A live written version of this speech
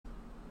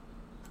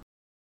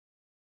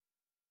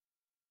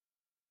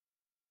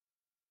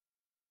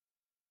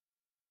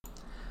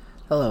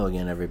Hello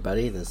again,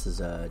 everybody. This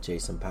is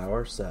Jason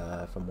Powers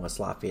from West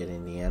Lafayette,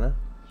 Indiana.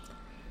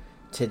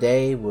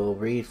 Today we'll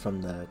read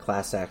from the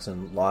class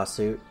action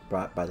lawsuit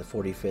brought by the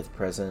 45th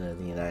President of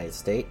the United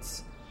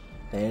States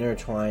that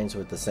intertwines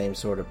with the same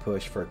sort of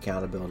push for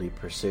accountability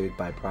pursued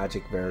by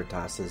Project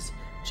Veritas's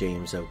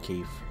James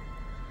O'Keefe.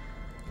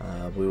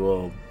 We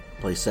will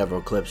play several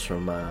clips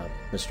from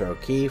Mr.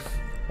 O'Keefe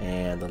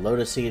and the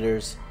Lotus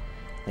Eaters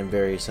and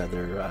various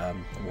other,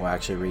 we'll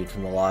actually read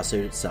from the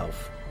lawsuit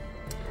itself.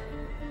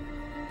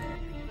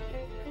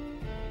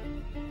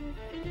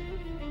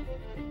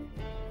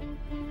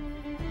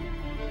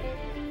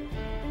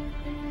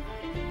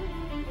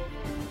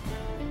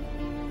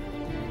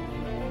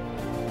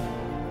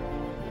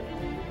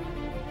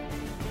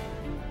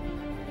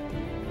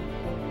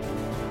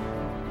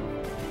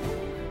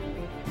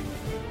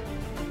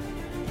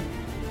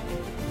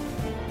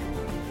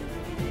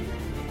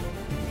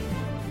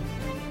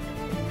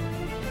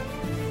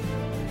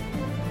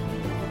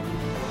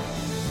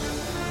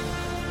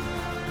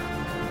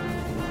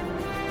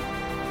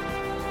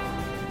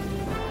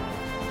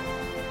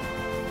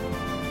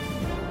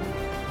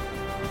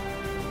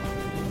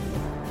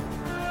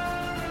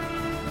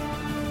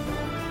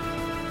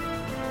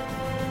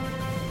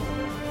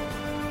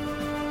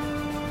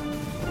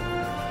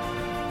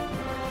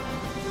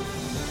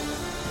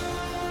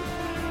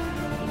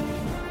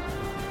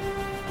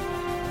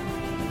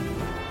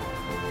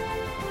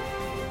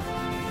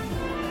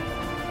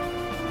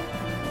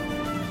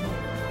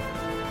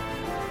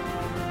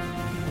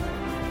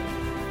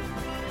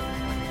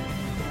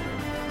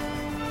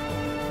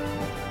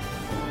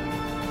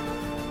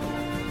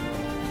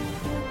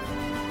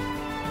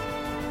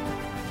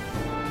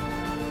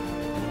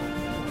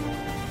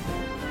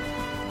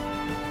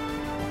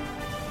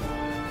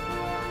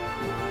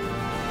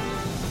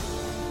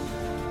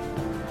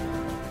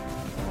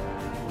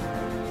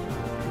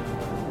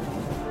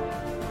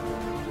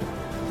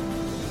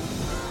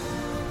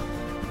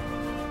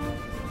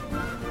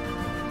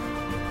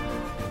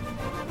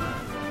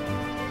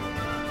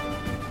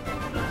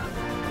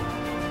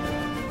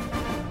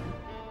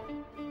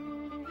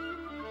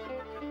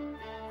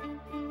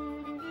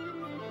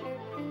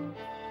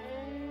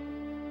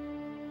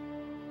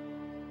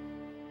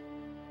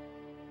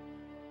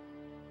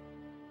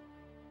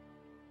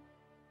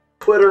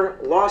 Twitter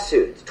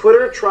lawsuit.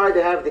 Twitter tried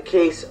to have the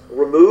case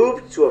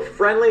removed to a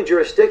friendly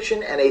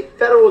jurisdiction, and a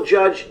federal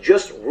judge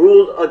just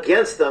ruled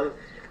against them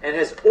and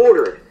has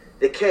ordered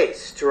the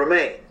case to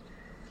remain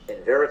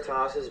in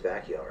Veritas's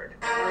backyard.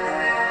 I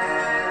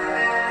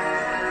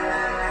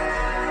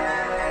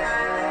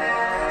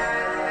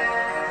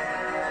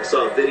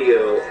saw a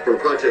video from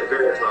Project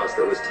Veritas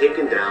that was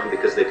taken down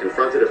because they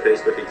confronted a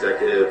Facebook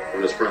executive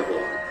on his front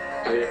lawn.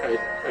 I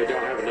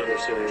don't have an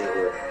understanding of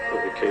the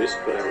case,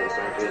 but I would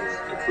imagine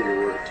if we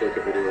were to take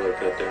a video like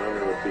that down,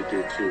 it would be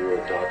due to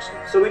doxing.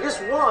 So we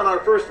just won our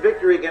first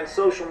victory against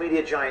social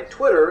media giant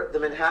Twitter. The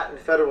Manhattan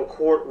federal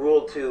court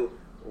ruled to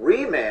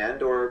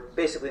remand, or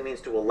basically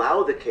means to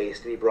allow the case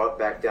to be brought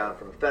back down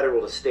from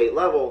federal to state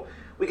level.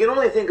 We can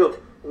only think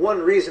of one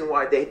reason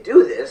why they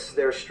do this.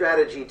 Their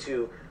strategy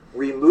to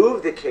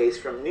remove the case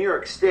from New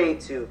York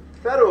State to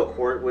federal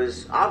court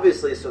was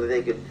obviously so that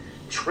they could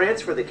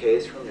transfer the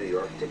case from New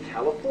York to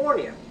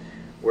California,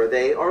 where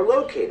they are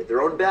located,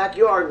 their own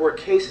backyard, where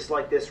cases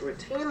like this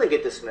routinely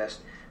get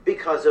dismissed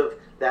because of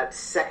that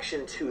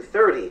Section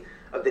 230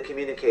 of the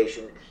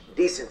Communication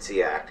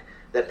Decency Act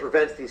that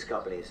prevents these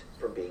companies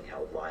from being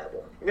held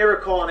liable. You may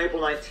recall on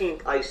April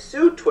 19th, I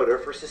sued Twitter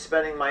for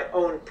suspending my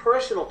own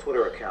personal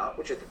Twitter account,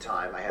 which at the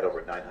time I had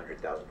over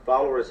 900,000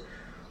 followers,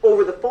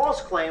 over the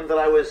false claim that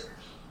I was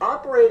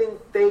operating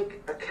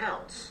fake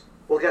accounts.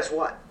 Well, guess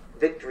what?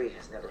 Victory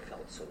has never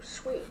felt so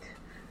sweet.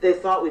 They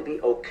thought we'd be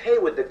okay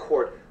with the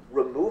court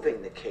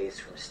removing the case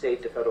from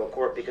state to federal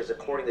court because,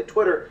 according to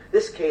Twitter,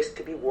 this case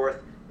could be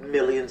worth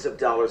millions of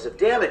dollars of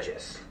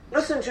damages.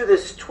 Listen to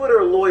this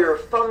Twitter lawyer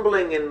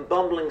fumbling and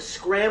bumbling,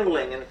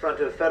 scrambling in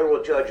front of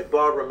federal judge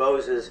Barbara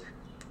Moses.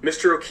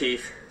 Mr.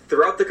 O'Keefe,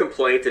 throughout the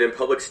complaint and in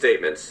public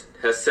statements,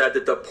 has said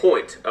that the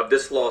point of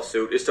this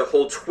lawsuit is to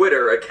hold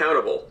Twitter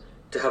accountable,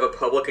 to have a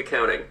public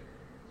accounting.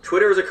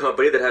 Twitter is a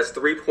company that has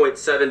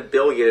 $3.7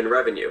 billion in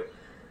revenue.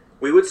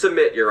 We would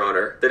submit, Your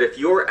Honor, that if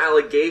your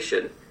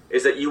allegation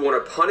is that you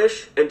want to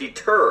punish and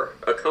deter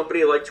a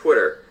company like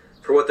Twitter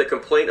for what the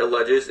complaint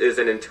alleges is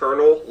an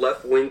internal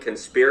left-wing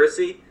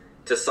conspiracy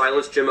to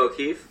silence Jim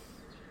O'Keefe,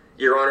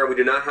 Your Honor, we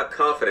do not have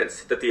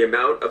confidence that the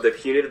amount of the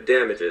punitive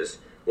damages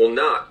will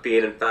not be,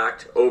 in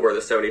fact, over the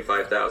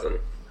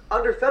 $75,000.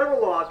 Under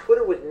federal law,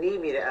 Twitter would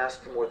need me to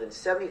ask for more than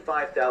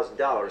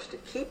 $75,000 to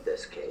keep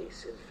this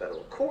case in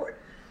federal court.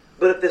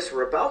 But if this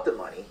were about the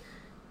money,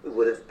 we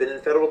would have been in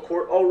federal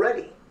court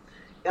already.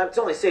 Now, it's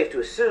only safe to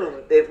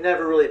assume they've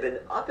never really been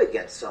up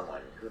against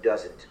someone who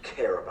doesn't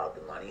care about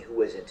the money,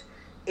 who isn't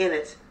in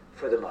it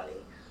for the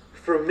money.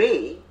 For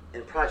me,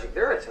 in Project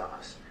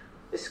Veritas,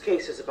 this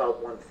case is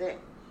about one thing.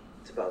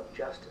 It's about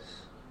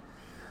justice.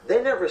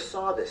 They never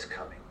saw this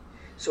coming,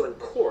 so in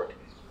court,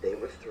 they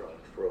were thrown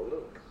for a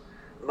loop.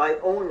 My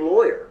own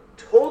lawyer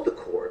told the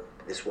court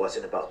this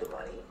wasn't about the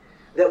money,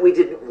 that we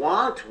didn't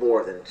want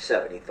more than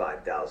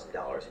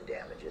 $75,000 in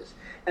damages,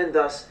 and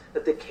thus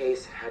that the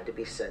case had to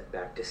be sent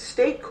back to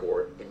state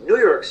court in New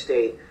York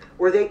State,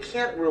 where they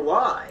can't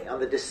rely on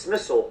the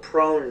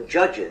dismissal-prone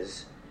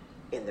judges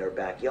in their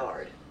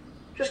backyard.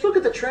 Just look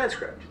at the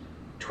transcript.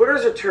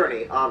 Twitter's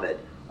attorney, Ahmed,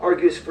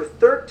 argues for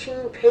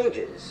 13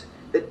 pages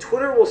that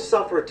Twitter will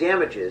suffer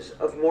damages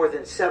of more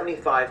than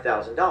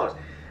 $75,000.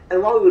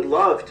 And while we would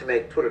love to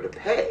make Twitter to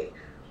pay,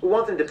 we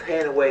want them to pay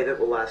in a way that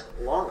will last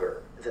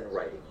longer than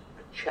writing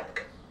a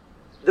check.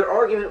 Their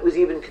argument was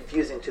even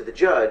confusing to the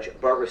judge,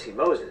 Barbara C.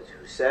 Moses,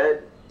 who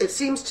said, "It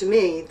seems to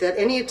me that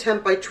any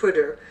attempt by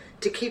Twitter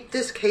to keep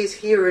this case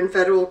here in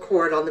federal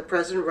court on the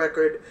present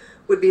record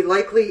would be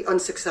likely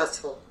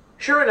unsuccessful."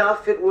 Sure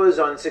enough, it was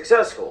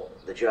unsuccessful.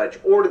 The judge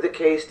ordered the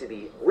case to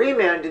be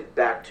remanded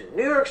back to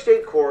New York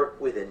State Court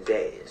within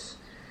days.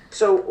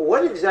 So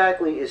what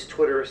exactly is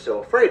Twitter so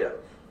afraid of?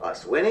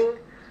 Us winning?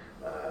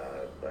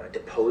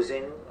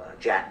 Deposing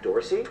Jack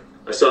Dorsey?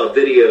 I saw a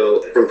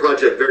video from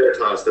Project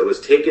Veritas that was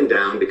taken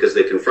down because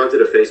they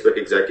confronted a Facebook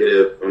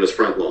executive on his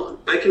front lawn.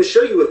 I can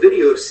show you a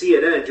video of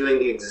CNN doing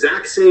the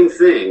exact same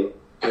thing.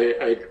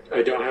 I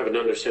don't have an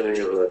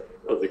understanding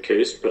of the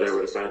case, but I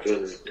would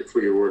imagine if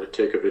we were to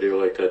take a video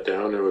like that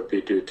down, it would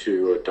be due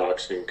to a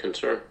doxing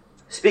concern.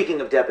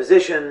 Speaking of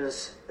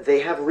depositions, they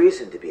have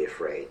reason to be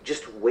afraid.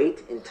 Just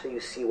wait until you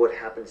see what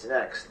happens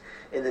next.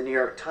 In the New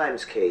York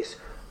Times case,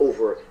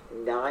 over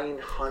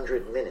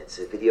 900 minutes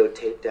of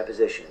videotaped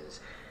depositions.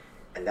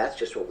 And that's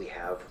just what we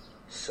have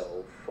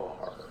so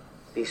far.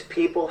 These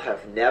people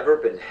have never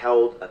been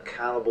held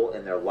accountable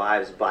in their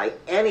lives by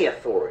any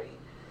authority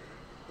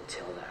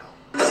until now.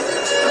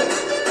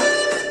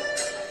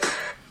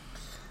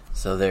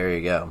 So there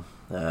you go.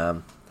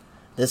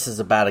 This is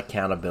about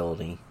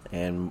accountability,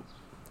 and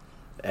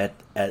at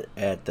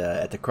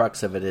the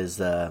crux of it is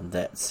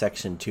that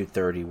Section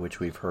 230,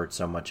 which we've heard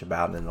so much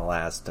about in the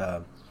last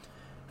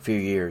few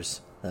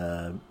years.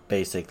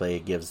 Basically,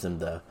 it gives them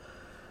the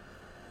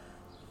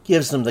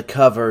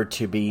cover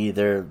to be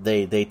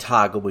they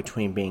toggle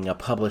between being a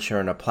publisher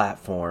and a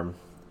platform,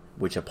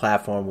 which a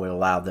platform would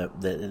allow them.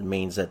 That it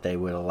means that they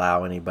would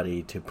allow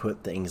anybody to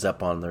put things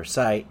up on their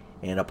site,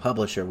 and a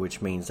publisher, which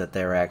means that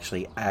they're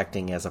actually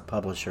acting as a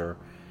publisher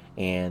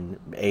and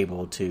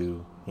able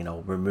to,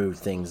 remove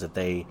things that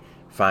they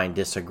find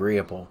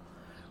disagreeable,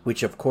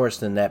 which of course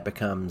then that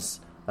becomes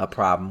a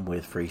problem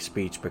with free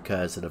speech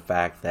because of the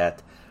fact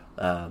that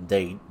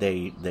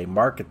they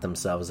market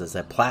themselves as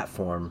a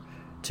platform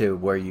to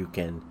where you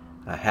can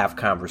have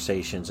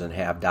conversations and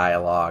have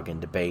dialogue and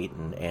debate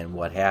and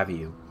what have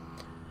you.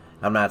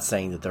 I'm not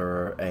saying that there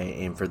are,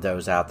 and for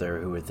those out there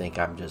who would think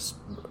I'm just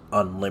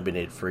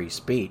unlimited free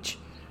speech,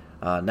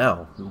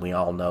 no, we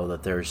all know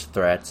that there's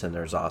threats and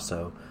there's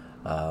also,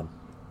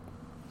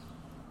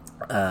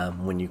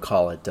 when you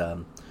call it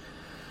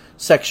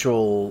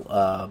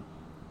sexual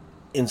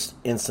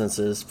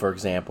instances, for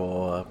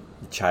example,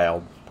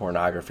 child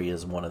pornography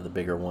is one of the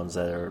bigger ones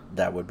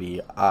that would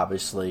be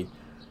obviously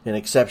an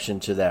exception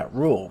to that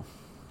rule.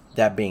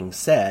 That being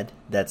said,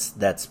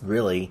 that's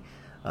really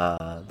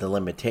the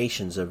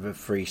limitations of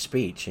free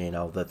speech.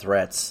 The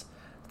threats,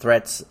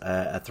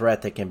 a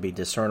threat that can be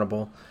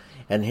discernible.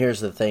 And here's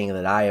the thing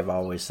that I have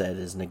always said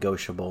is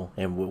negotiable,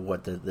 and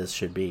what this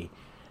should be.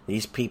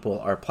 These people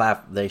are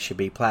they should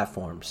be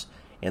platforms,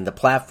 and the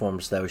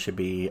platforms though should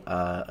be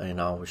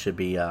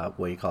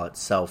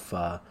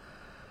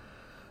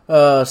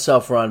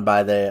self-run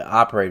by the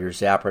operators.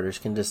 The operators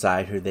can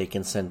decide who they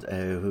can send,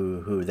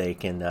 who they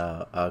can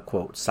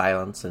quote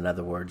silence. In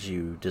other words,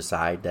 you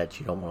decide that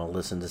you don't want to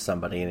listen to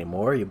somebody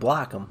anymore, you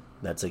block them.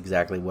 That's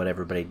exactly what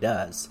everybody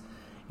does.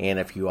 And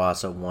if you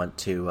also want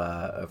to,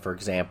 for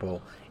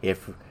example,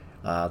 if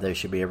there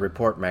should be a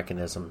report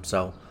mechanism,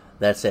 so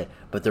that's it.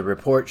 But the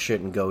report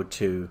shouldn't go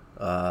to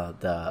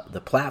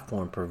the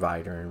platform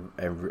provider,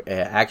 and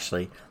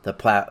actually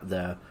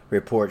the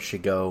report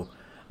should go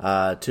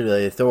to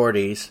the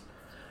authorities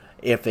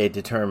if they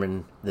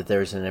determine that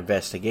there's an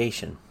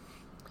investigation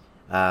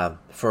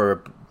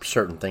for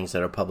certain things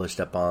that are published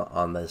up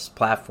on this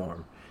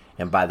platform.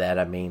 And by that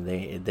I mean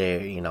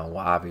they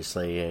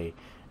obviously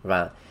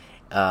a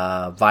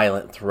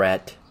violent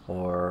threat,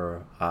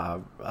 or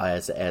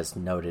as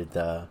noted,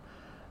 the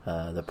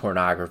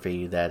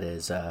pornography that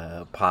is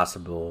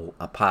possibly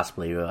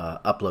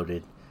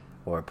uploaded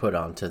or put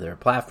onto their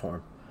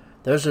platform.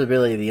 Those are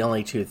really the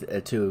only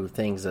two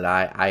things that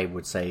I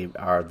would say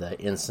are the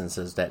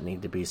instances that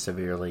need to be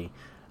severely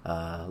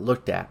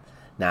looked at.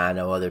 Now, I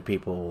know other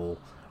people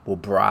will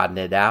broaden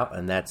it out,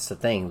 and that's the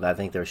thing. I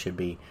think there should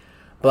be.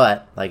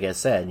 But, like I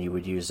said, you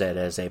would use that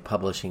as a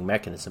publishing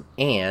mechanism.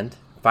 And,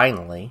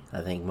 finally,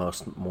 I think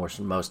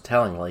most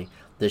tellingly,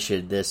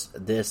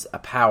 this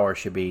power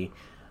should be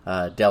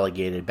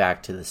delegated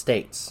back to the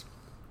states.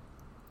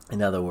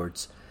 In other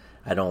words,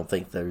 I don't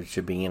think there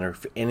should be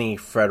any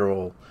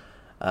federal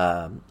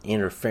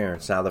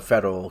interference. Now, the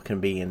federal can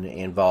be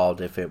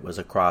involved if it was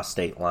across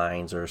state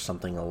lines or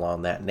something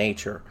along that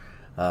nature,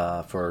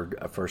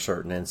 for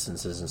certain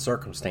instances and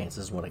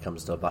circumstances when it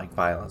comes to like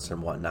violence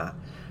and whatnot,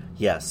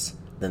 yes,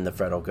 then the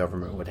federal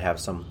government would have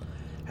some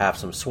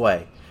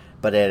sway.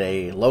 But at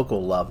a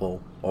local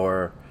level,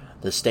 or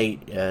the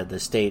state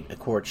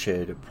court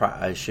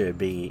should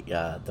be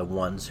the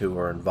ones who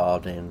are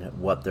involved in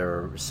what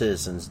their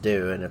citizens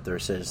do, and if their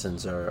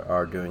citizens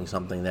are doing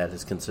something that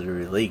is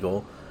considered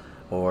illegal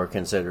or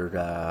considered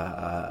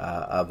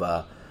of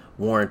a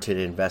warranted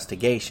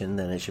investigation,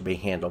 then it should be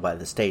handled by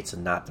the states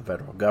and not the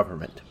federal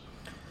government.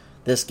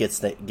 This gets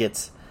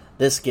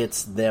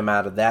them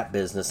out of that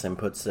business and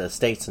puts the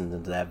states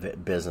into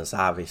that business,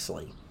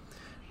 obviously.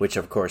 Which,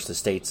 of course,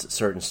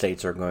 certain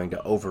states are going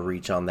to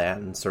overreach on that,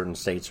 and certain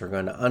states are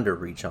going to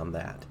underreach on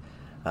that.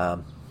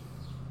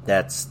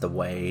 That's the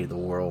way the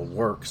world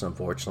works,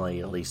 unfortunately,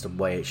 at least the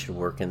way it should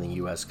work in the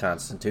U.S.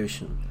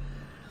 Constitution.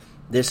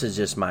 This is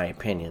just my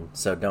opinion,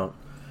 so don't.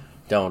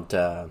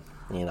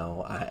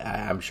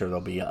 I'm sure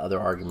there'll be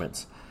other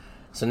arguments.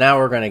 So now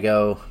we're going to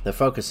go. The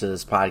focus of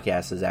this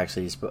podcast is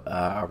actually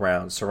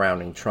around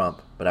surrounding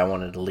Trump, but I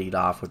wanted to lead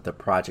off with the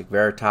Project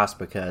Veritas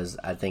because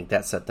I think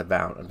that set the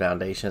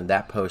foundation.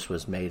 That post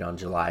was made on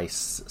July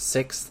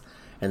 6th,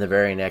 and the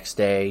very next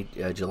day,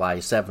 July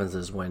 7th,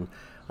 is when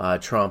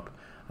Trump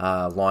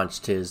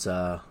launched his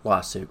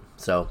lawsuit.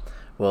 So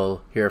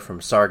we'll hear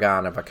from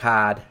Sargon of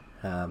Akkad,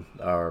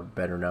 or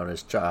better known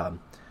as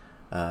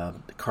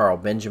Carl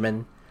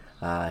Benjamin.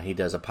 He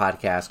does a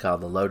podcast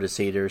called The Lotus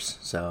Eaters,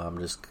 so I'm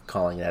just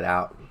calling that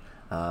out.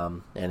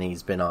 And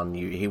he's been on.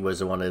 He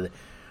was one of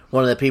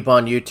the people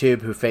on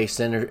YouTube who faced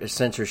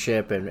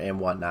censorship and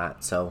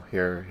whatnot. So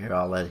here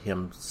I'll let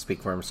him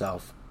speak for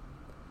himself.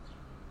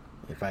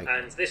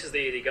 And this is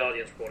the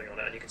Guardian's reporting on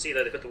it, and you can see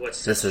that they put the word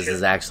censorship. This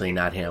is actually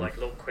not him. Like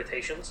little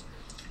quotations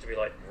to be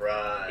like,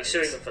 right. He's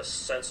suing them for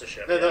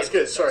censorship. No, that's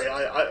good. Sorry,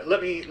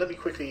 let me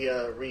quickly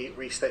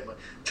restate my.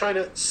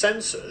 China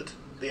censored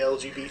the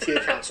LGBT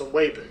accounts on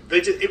Weibo.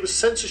 It was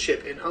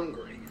censorship in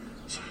Hungary.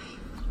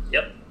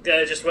 Yep.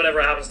 Just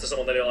whatever happens to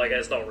someone that you're like,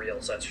 it's not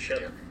real censorship.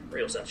 Yeah.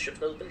 Real censorship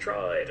has been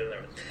tried.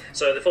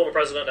 So the former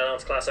president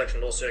announced class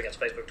action lawsuit against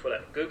Facebook, Twitter,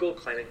 and Google,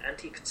 claiming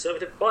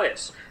anti-conservative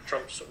bias.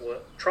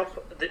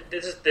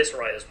 This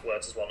writer's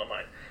words as well, not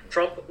mine.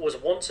 Trump was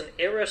once an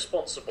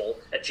irresponsible,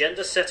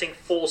 agenda-setting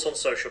force on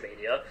social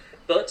media,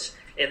 but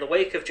in the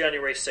wake of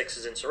January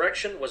 6th's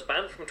insurrection, was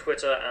banned from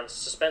Twitter and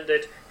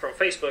suspended from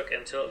Facebook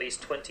until at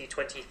least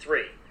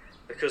 2023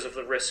 because of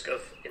the risk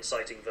of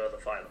inciting further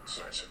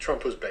violence. Right, so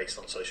Trump was based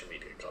on social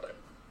media, got it.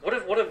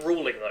 What a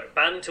ruling, though.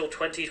 Banned until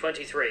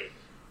 2023.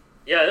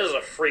 Yeah, this is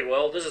a free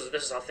world. This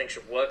is how things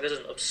should work. This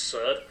isn't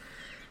absurd.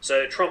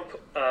 So Trump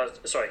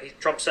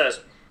says,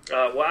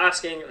 we're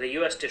asking the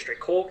U.S. District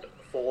Court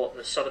for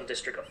the Southern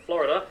District of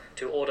Florida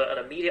to order an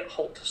immediate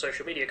halt to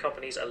social media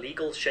companies'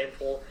 illegal,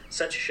 shameful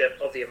censorship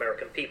of the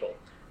American people.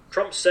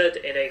 Trump said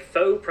in a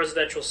faux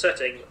presidential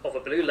setting of a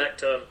blue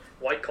lectern,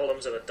 white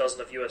columns, and a dozen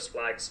of U.S.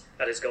 flags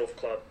at his golf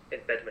club in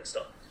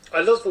Bedminster. I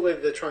love the way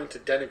they're trying to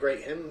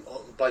denigrate him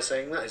by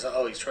saying that. He's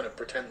like, he's trying to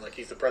pretend like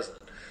he's the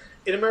president.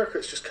 In America,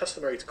 it's just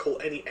customary to call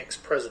any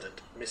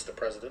ex-president Mr.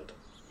 President.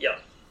 Yeah.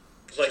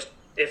 It's like,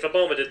 if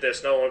Obama did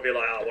this, no one would be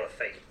like, what a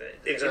fake.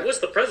 Exactly. He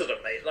was the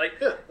president, mate. Like,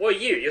 yeah. What are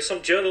you? You're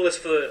some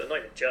journalist not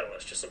even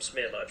journalist, just some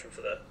smear merchant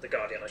for the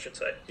Guardian, I should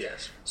say.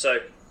 Yes. So,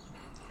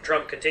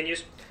 Trump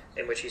continues,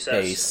 in which he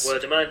says, we're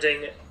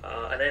demanding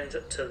an end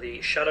to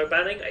the shadow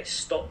banning, a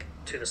stop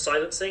to the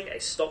silencing, a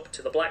stop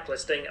to the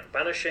blacklisting,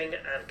 banishing,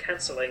 and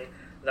cancelling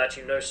that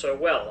you know so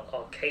well.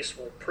 Our case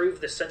will prove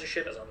this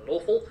censorship is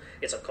unlawful,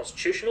 it's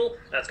unconstitutional,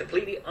 and it's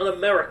completely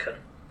un-American.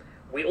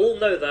 We all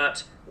know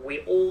that. We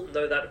all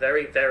know that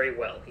very, very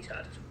well, he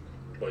added.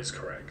 Well, he's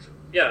correct.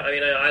 Yeah, I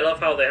mean, I love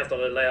how they have to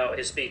lay out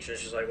his speech, and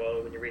it's just like,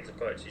 well, when you read the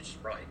quotes, you're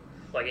just right.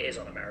 Like, it is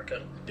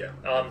un-American. Yeah.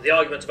 The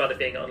argument about it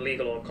being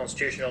illegal or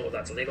constitutional, well,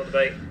 that's a legal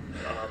debate.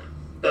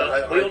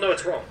 But we all know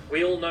it's wrong.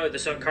 We all know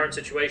this current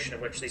situation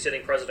in which the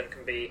sitting president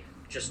can be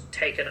just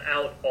taken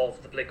out of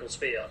the political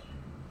sphere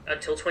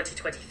until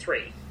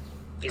 2023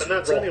 is And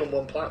that's wrong. only on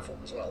one platform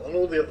as well. On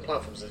all the other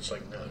platforms, it's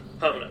like, no.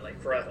 Permanently,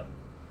 forever.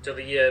 Till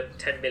the year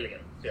 10 million.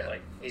 Yeah.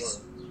 Like,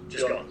 he's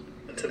just gone.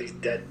 Until he's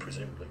dead,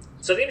 presumably.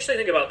 So the interesting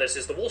thing about this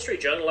is the Wall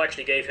Street Journal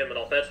actually gave him an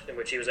op-ed in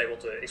which he was able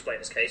to explain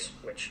his case,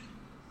 which...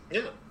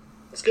 Yeah,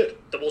 that's good.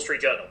 The Wall Street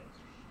Journal.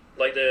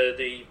 Like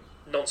the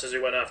nonsense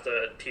who went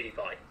after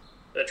PewDiePie.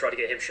 That tried to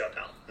get him shut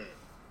down.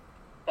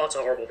 Lots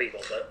of horrible people.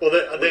 But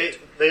well,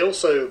 they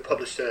also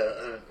published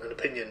an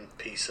opinion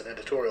piece, an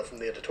editorial from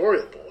the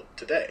editorial board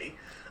today,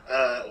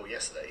 or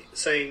yesterday,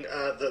 saying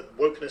that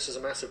wokeness is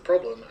a massive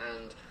problem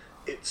and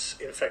it's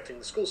infecting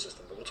the school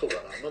system. But we'll talk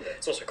about that on Monday.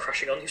 It's also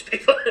crashing on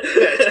newspaper.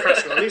 It's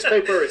crashing on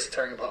newspaper. It's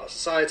tearing apart our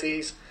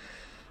societies.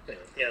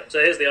 Yeah. So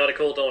here's the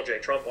article: Donald J.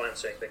 Trump, why I'm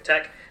suing big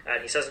tech,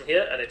 and he says in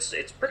here, and it's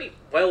pretty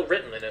well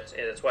written in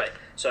its way.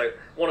 So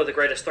one of the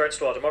greatest threats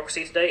to our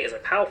democracy today is a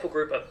powerful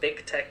group of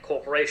big tech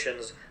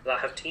corporations that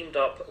have teamed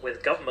up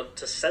with government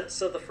to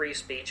censor the free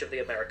speech of the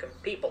American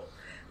people.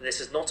 This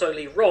is not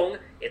only wrong;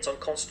 it's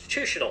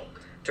unconstitutional.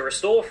 To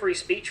restore free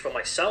speech for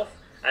myself,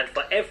 and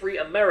for every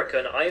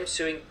American, I am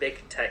suing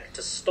big tech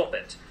to stop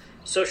it.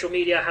 Social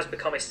media has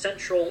become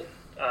central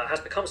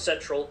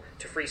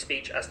to free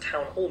speech as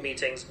town hall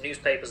meetings,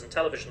 newspapers, and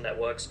television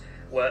networks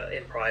were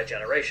in prior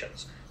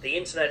generations. The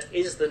internet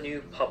is the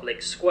new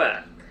public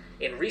square.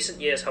 In recent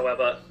years,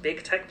 however,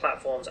 big tech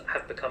platforms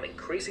have become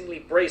increasingly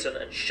brazen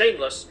and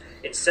shameless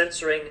in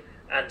censoring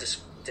and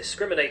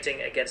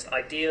discriminating against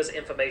ideas,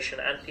 information,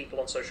 and people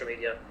on social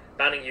media,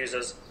 banning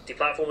users,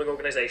 deplatforming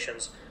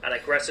organizations, and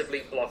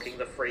aggressively blocking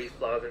the free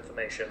flow of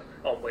information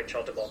on which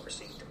our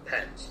democracy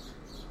depends.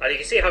 And you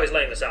can see how he's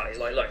laying this out. He's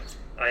like, look,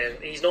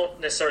 he's not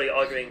necessarily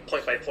arguing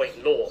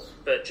point-by-point law,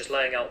 but just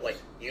laying out, like,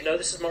 you know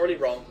this is morally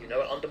wrong, you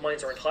know it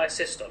undermines our entire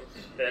system,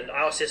 and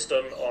our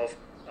system of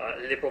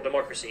liberal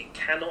democracy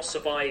cannot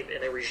survive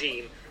in a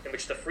regime in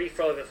which the free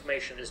flow of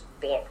information is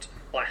blocked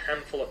by a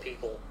handful of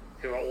people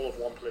who are all of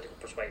one political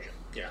persuasion.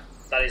 Yeah.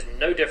 That is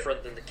no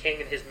different than the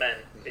king and his men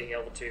being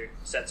able to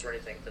censor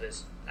anything that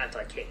is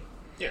anti-king.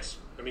 Yes.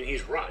 I mean,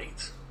 he's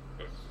right.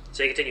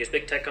 So he continues,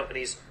 big tech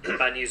companies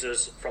ban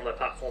users from their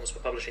platforms for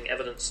publishing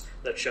evidence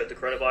that showed the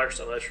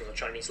coronavirus emerged from a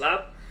Chinese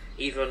lab,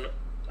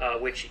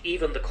 which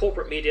even the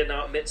corporate media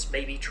now admits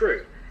may be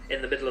true.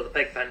 In the middle of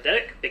the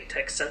pandemic, big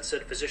tech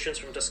censored physicians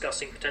from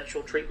discussing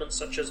potential treatments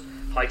such as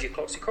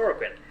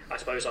hydroxychloroquine. I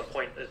suppose I'm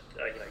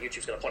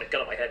YouTube's going to point a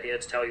gun at my head here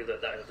to tell you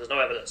that there's no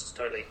evidence, it's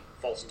totally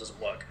false and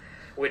doesn't work.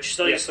 Yes,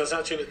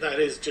 that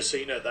is, just so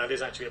you know, that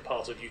is actually a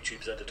part of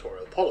YouTube's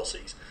editorial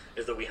policies,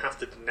 is that we have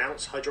to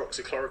denounce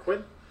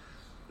hydroxychloroquine.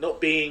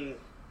 Not being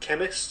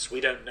chemists,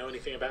 we don't know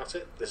anything about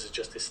it. This is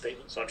just his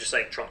statement. So I'm just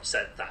saying Trump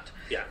said that.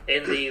 Yeah.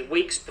 In the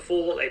weeks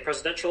before a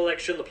presidential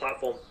election, the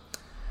platform...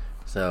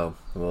 So,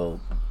 well,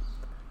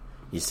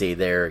 you see,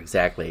 they're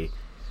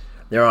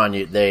on.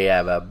 They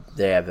have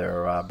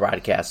their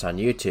broadcast on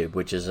YouTube,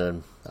 which is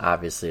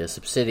obviously a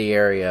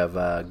subsidiary of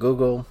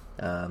Google,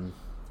 and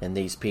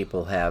these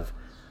people have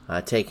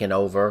taken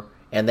over,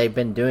 and they've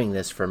been doing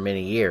this for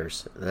many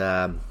years.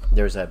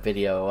 There's a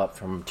video up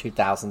from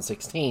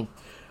 2016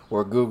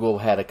 where Google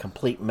had a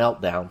complete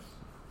meltdown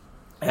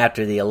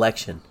after the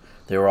election.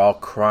 They were all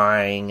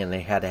crying, and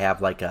they had to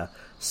have like a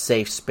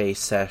safe space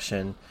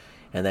session,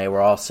 and they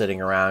were all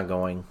sitting around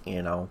going,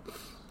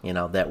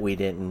 that we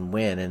didn't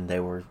win, and they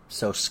were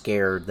so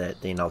scared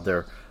that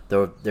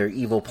their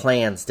evil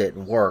plans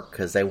didn't work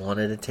because they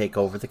wanted to take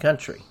over the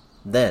country.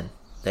 Then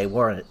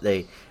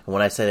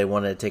when I say they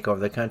wanted to take over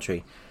the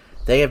country,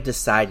 they have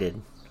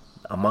decided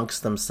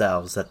amongst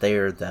themselves that they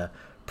are the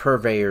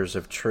purveyors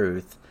of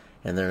truth,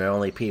 and they're the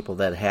only people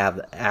that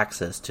have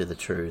access to the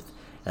truth,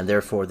 and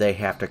therefore they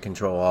have to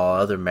control all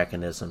other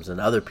mechanisms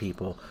and other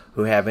people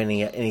who have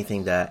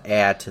anything to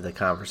add to the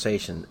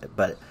conversation,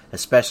 but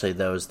especially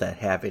those that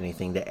have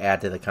anything to add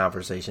to the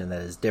conversation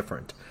that is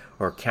different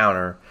or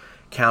counter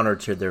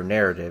to their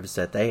narratives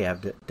that they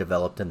have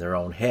developed in their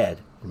own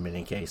head in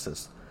many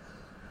cases.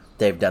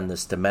 They've done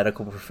this to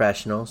medical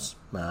professionals.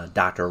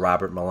 Dr.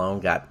 Robert Malone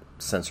got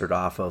censored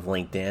off of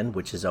LinkedIn,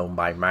 which is owned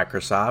by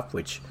Microsoft,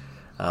 which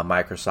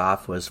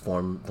Microsoft was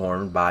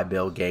formed by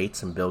Bill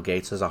Gates, and Bill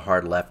Gates is a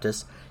hard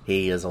leftist.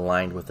 He is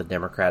aligned with the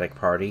Democratic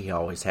Party. He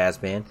always has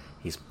been.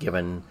 He's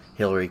given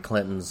Hillary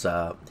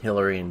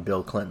and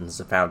Bill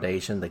Clinton's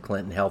foundation, the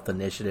Clinton Health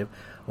Initiative,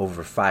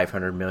 over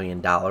 $500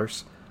 million.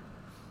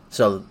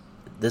 So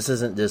this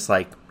isn't just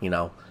like,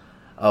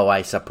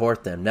 I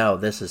support them. No,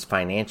 this is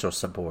financial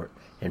support.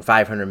 And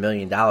 $500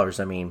 million,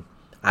 I mean,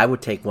 I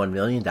would take $1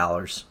 million.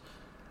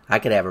 I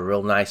could have a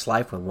real nice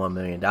life with $1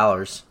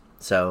 million.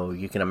 So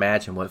you can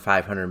imagine what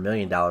 $500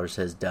 million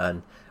has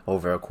done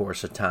over a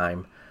course of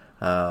time.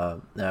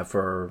 And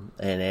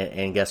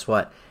guess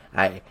what?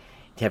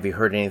 Have you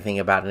heard anything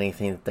about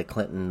anything that the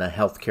Clinton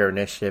Healthcare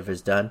Initiative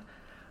has done?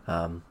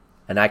 And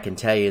I can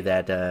tell you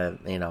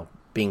that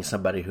being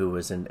somebody who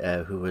was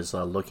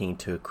looking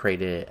to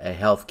create a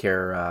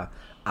healthcare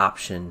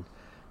option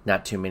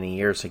not too many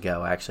years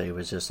ago. Actually, it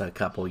was just a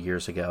couple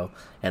years ago,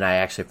 and I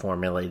actually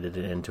formulated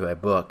it into a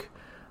book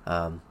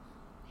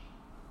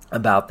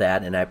about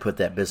that, and I put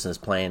that business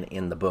plan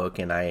in the book,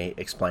 and I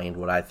explained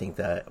what I think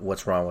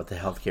what's wrong with the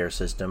healthcare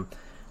system,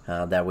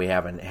 that we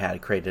haven't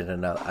had created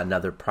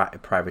another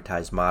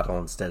privatized model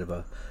instead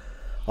of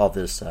all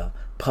this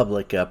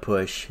public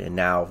push, and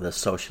now the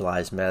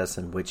socialized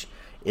medicine, which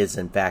is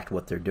in fact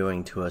what they're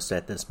doing to us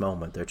at this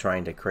moment. They're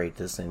trying to create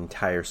this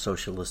entire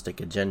socialistic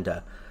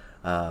agenda.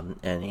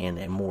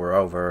 And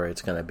moreover,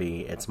 it's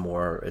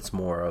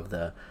more of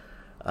the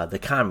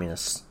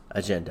communist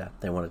agenda.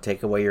 They want to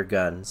take away your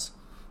guns,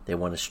 they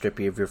want to strip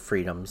you of your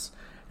freedoms,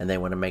 and they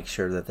want to make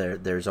sure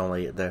that there's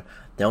only the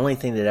only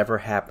thing that ever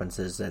happens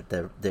is that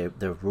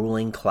the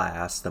ruling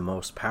class, the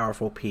most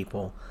powerful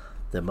people,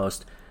 the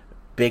most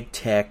big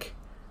tech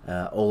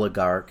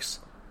oligarchs,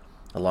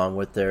 along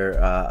with their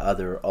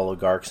other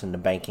oligarchs in the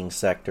banking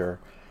sector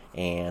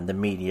and the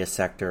media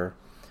sector.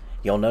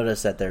 You'll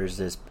notice that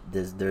there's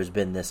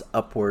been this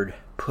upward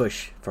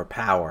push for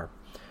power.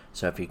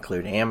 So if you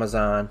include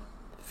Amazon,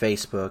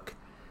 Facebook,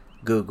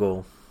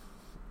 Google,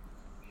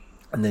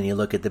 And then you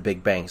look at the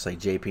big banks like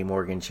J.P.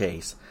 Morgan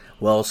Chase.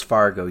 Wells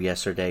Fargo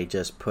yesterday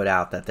just put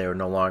out that they're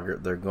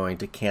going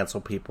to cancel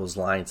people's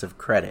lines of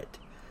credit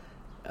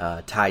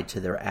tied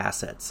to their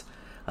assets.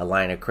 A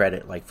line of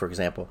credit, like for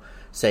example,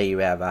 say you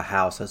have a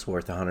house that's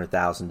worth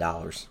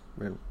 $100,000.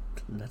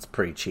 That's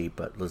pretty cheap,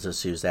 but let's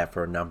just use that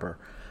for a number.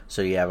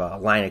 So you have a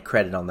line of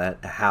credit on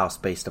that house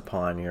based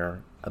upon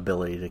your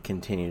ability to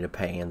continue to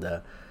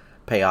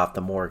pay off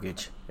the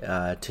mortgage.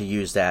 To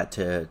use that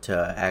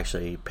to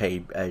actually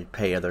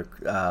pay other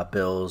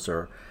bills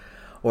or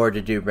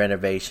to do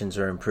renovations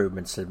or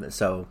improvements.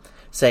 So,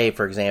 say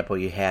for example,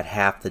 you had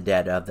half the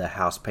debt of the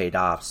house paid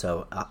off.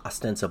 So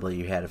ostensibly,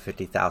 you had a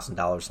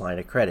 $50,000 line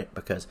of credit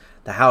because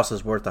the house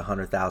is worth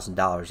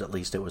 $100,000. At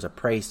least it was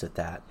appraised at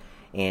that,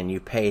 and you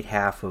paid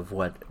half of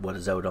what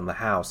is owed on the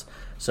house.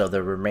 So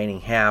the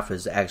remaining half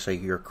is actually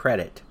your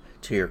credit.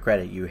 To your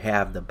credit, you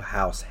have the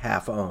house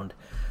half owned.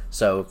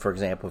 So, for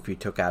example, if you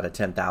took out a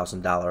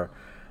 $10,000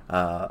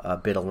 a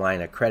bit of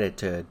line of credit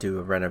to do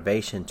a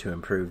renovation to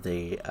improve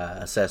the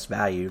assessed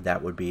value,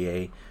 that would be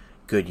a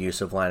good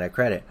use of line of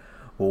credit.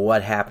 Well,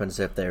 what happens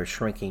if they're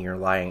shrinking your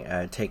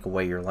line, take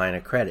away your line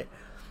of credit?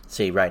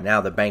 See, right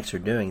now the banks are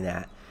doing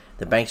that.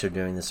 The banks are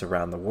doing this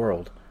around the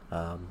world.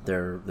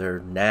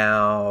 They're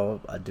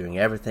now doing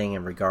everything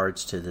in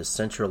regards to the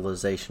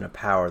centralization of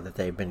power that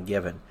they've been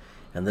given,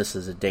 and this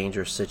is a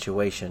dangerous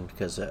situation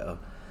because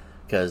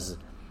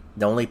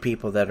the only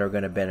people that are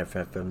going to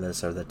benefit from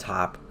this are the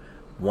top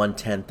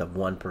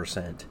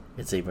 0.1%.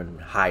 It's even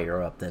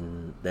higher up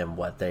than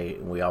what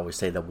we always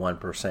say the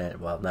 1%.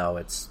 Well, no,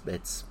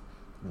 it's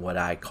what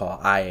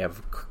I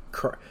have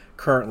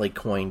currently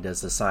coined as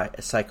the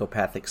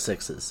psychopathic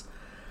sixes,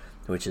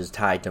 which is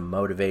tied to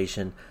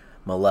motivation,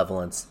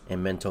 malevolence,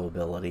 and mental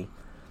ability.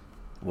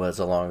 Was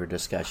a longer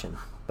discussion,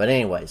 but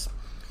anyways.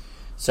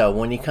 So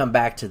when you come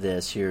back to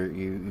this,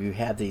 you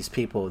have these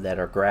people that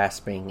are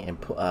grasping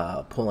and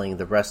pulling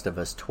the rest of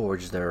us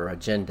towards their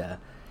agenda,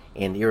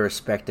 and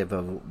irrespective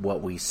of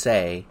what we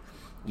say,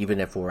 even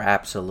if we're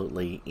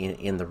absolutely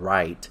in the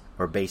right,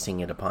 we're basing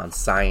it upon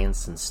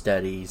science and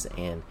studies,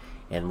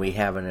 and we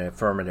have an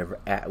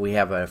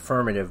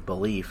affirmative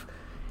belief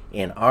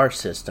in our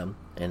system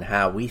and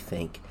how we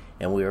think,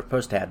 and we are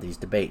supposed to have these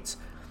debates.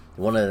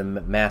 One of the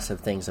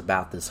massive things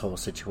about this whole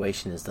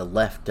situation is the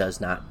left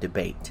does not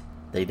debate.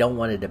 They don't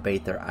want to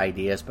debate their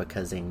ideas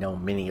because they know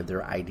many of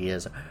their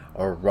ideas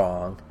are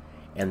wrong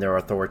and they're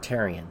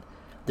authoritarian.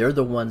 They're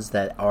the ones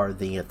that are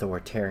the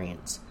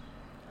authoritarians.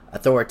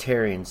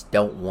 Authoritarians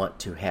don't want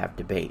to have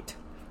debate.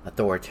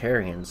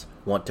 Authoritarians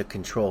want to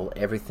control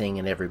everything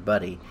and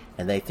everybody,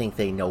 and they think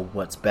they know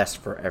what's best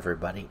for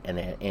everybody and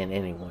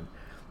anyone.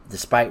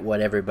 Despite what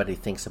everybody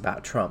thinks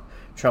about Trump,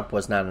 Trump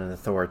was not an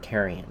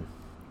authoritarian.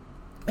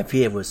 If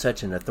he was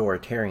such an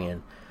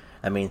authoritarian,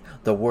 I mean,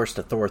 the worst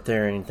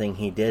authoritarian thing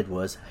he did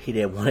was he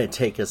didn't want to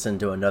take us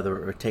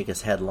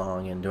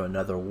headlong into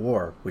another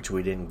war, which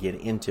we didn't get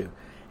into.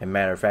 As a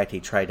matter of fact, he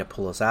tried to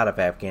pull us out of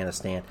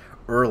Afghanistan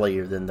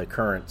earlier than the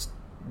current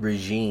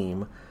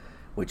regime,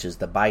 which is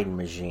the Biden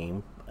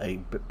regime,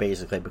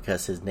 basically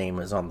because his name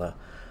is on the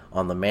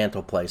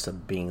mantelpiece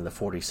of being the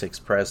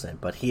 46th president.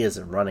 But he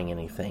isn't running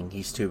anything.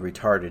 He's too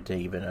retarded to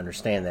even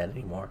understand that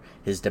anymore.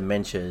 His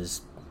dementia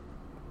is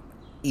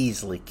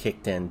easily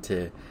kicked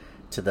into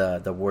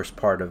the worst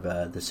part of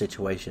the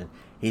situation.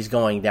 He's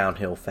going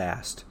downhill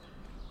fast.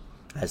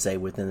 I say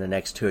within the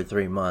next 2 or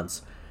 3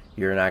 months,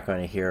 you're not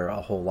going to hear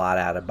a whole lot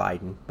out of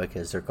Biden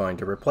because they're going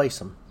to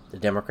replace him. The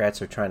Democrats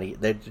are trying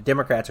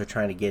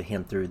to get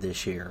him through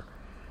this year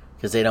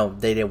because they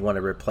didn't want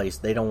to replace.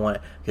 They don't want,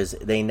 because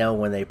they know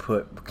when they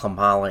put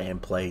Kamala in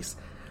place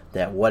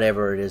that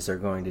whatever it is they're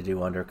going to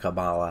do under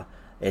Kamala,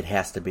 it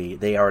has to be.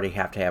 They already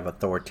have to have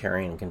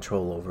authoritarian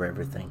control over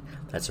everything.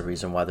 That's the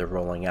reason why they're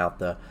rolling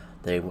out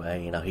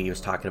he was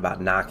talking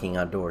about knocking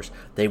on doors.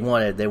 They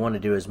want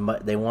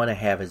to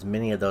have as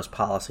many of those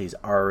policies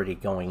already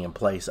going in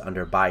place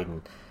under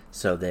Biden,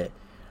 so that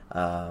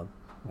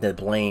the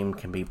blame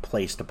can be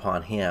placed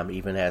upon him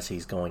even as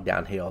he's going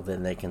downhill.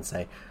 Then they can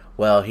say,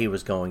 well, he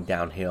was going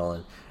downhill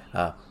and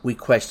we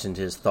questioned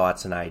his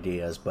thoughts and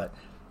ideas, but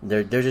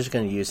they're just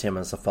going to use him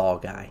as a fall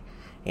guy.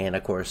 And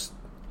of course,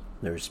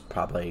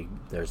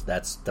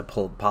 that's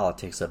the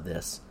politics of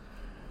this.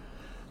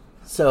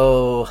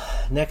 So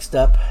next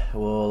up,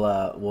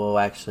 we'll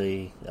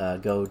actually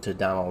go to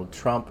Donald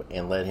Trump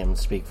and let him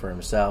speak for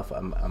himself.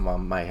 I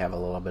might have a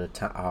little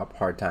bit of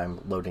hard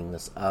time loading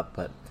this up,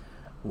 but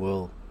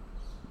we'll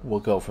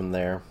go from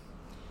there.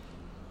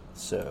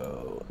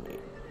 So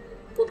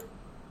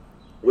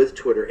with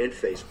Twitter and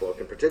Facebook,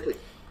 and particularly,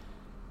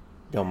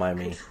 don't mind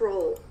me.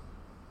 Control.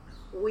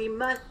 We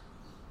must.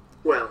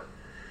 Well,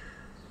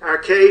 our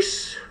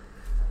case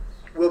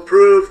will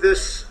prove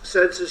this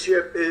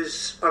censorship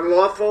is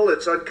unlawful,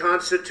 it's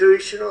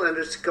unconstitutional, and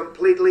it's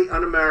completely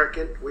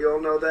un-American. We all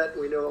know that.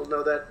 We all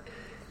know that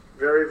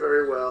very,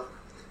 very well.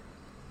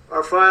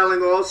 Our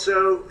filing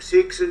also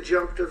seeks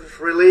injunctive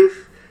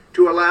relief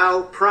to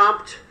allow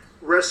prompt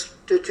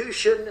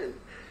restitution and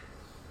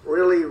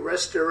really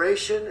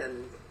restoration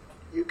and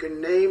You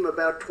can name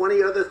about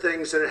 20 other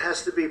things, and it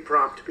has to be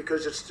prompt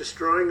because it's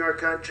destroying our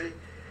country.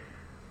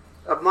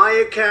 Of my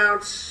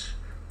accounts,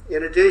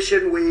 in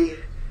addition, we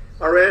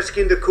are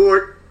asking the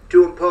court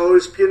to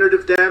impose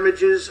punitive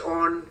damages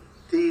on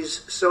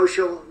these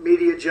social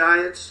media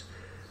giants.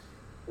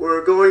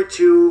 We're going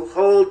to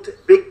hold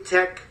big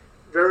tech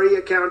very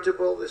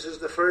accountable. This is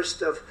the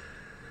first of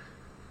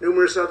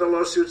numerous other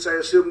lawsuits I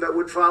assume that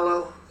would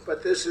follow,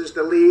 but this is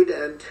the lead,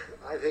 and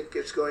I think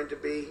it's going to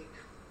be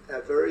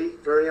a very,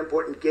 very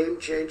important game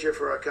changer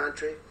for our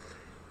country.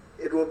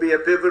 It will be a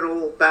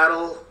pivotal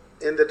battle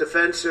in the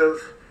defense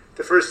of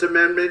the First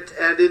Amendment,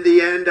 and in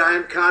the end, I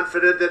am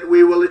confident that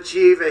we will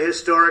achieve a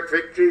historic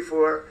victory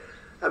for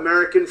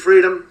American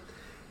freedom,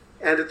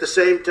 and at the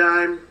same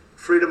time,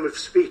 freedom of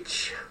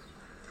speech.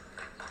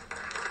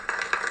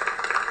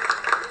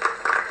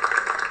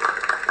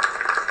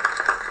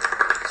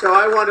 So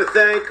I want to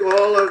thank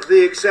all of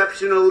the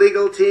exceptional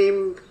legal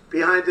team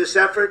behind this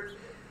effort.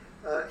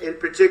 In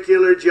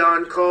particular,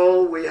 John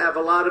Cole. We have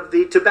a lot of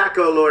the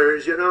tobacco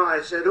lawyers. You know,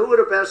 I said, who are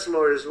the best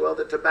lawyers? Well,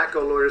 the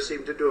tobacco lawyers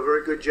seem to do a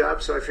very good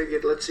job, so I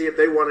figured let's see if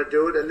they want to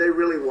do it, and they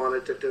really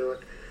wanted to do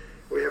it.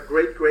 We have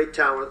great, great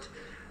talent.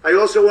 I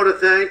also want to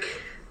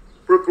thank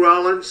Brooke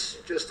Rollins,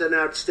 just an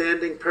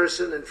outstanding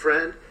person and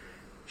friend.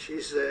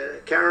 She's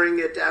carrying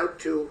it out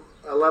to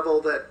a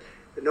level that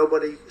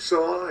nobody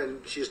saw,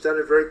 and she's done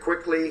it very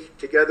quickly,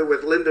 together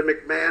with Linda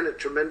McMahon, a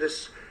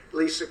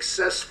tremendously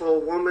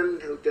successful woman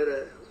who did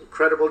an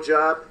incredible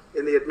job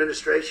in the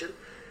administration,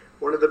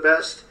 one of the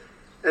best,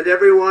 and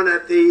everyone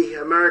at the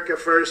America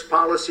First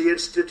Policy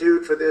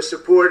Institute for their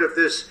support of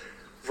this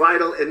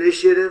vital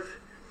initiative.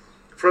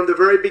 From the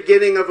very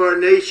beginning of our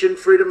nation,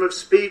 freedom of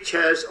speech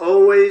has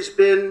always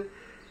been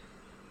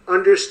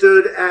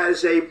understood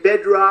as a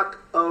bedrock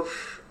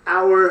of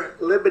our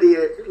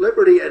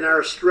liberty and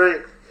our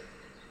strength.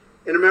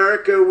 In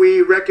America,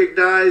 we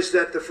recognize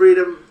that the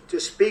freedom to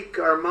speak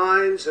our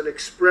minds and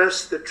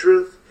express the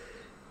truth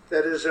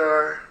that is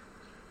our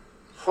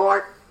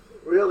heart,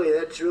 really,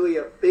 that's really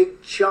a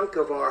big chunk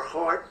of our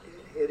heart.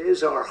 It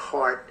is our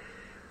heart.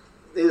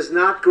 It is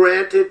not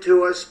granted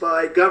to us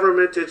by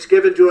government. It's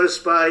given to us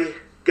by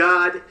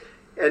God,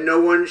 and no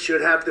one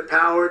should have the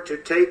power to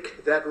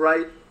take that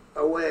right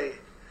away.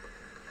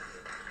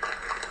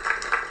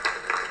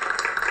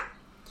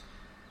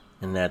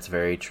 And that's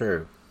very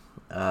true.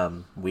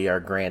 We are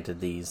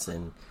granted these,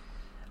 and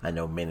I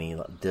know many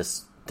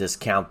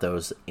discount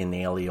those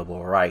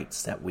inalienable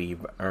rights that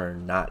we've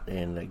earned, not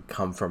and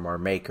come from our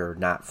Maker,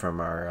 not from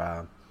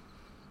our,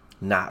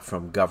 not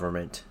from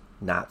government,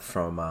 not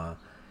from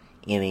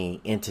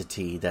any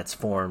entity that's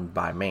formed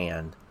by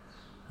man.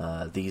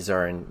 These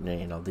are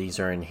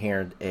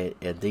inherent.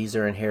 These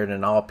are inherent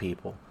in all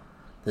people.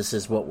 This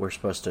is what we're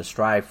supposed to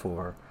strive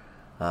for.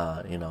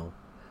 And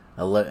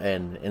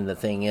the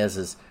thing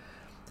is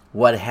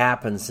what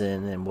happens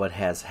and what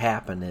has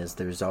happened is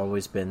there's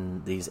always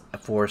been these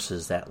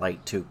forces that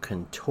like to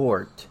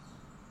contort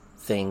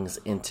things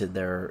into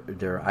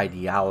their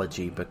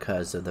ideology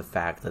because of the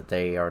fact that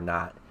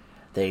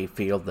they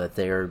feel that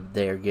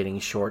they're getting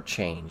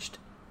shortchanged.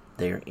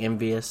 They're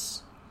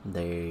envious.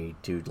 They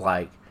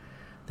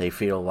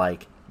feel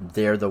like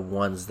they're the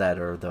ones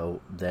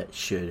that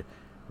should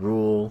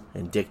rule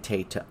and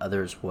dictate to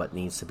others what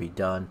needs to be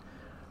done.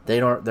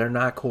 They're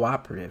not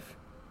cooperative.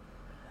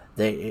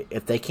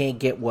 If they can't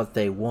get what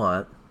they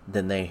want,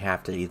 then they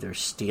have to either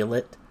steal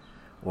it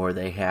or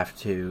they have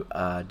to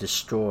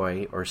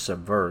destroy or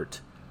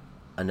subvert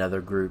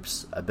another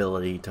group's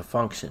ability to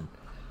function.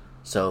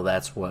 So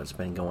that's what's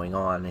been going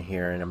on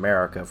here in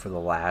America for the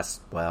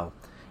last,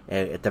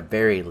 at the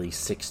very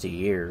least 60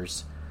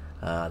 years.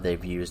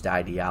 They've used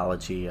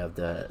ideology of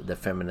the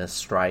feminist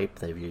stripe.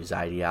 They've used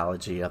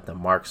ideology of the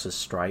Marxist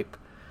stripe.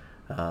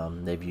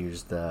 They've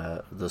used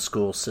the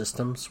school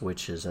systems,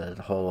 which is a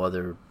whole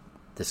other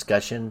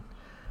discussion.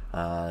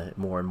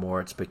 More and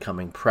more it's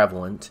becoming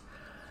prevalent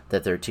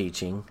that they're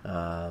teaching.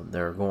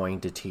 They're going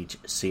to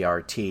teach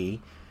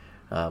CRT,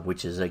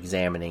 which is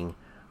examining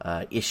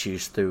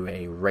issues through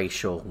a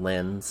racial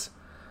lens.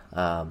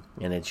 And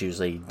it's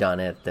usually done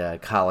at the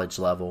college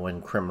level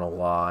in criminal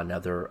law and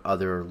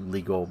other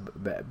legal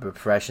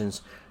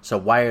professions. So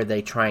why are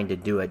they trying to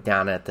do it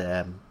down at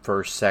the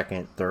first,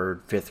 second,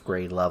 third, fifth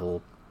grade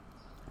level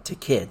to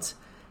kids?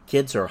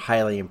 Kids are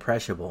highly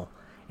impressionable,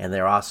 and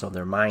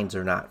their minds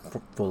are not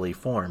fully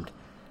formed.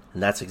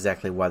 And that's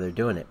exactly why they're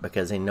doing it,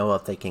 because they know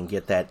if they can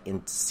get that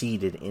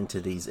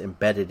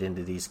embedded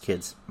into these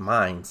kids'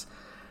 minds,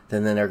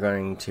 then they're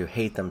going to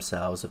hate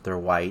themselves if they're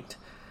white.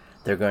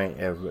 They're going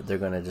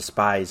to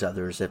despise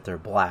others if they're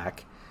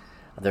black.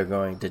 They're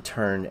going to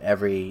turn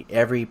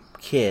every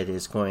kid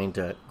is going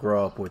to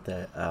grow up with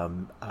a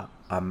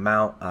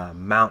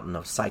mountain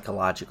of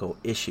psychological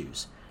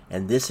issues,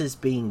 and this is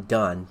being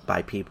done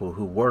by people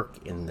who work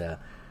in the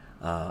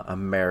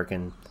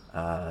American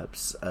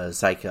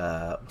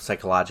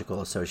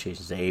Psychological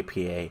Associations, the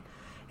APA,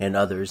 and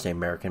others, the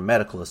American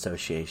Medical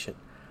Association.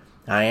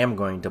 I am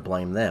going to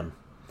blame them,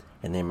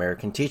 and the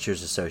American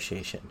Teachers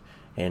Association,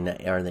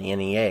 or the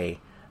NEA.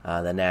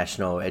 the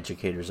National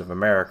Educators of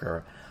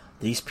America.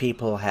 These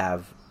people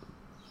have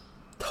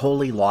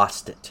totally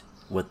lost it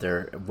with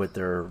their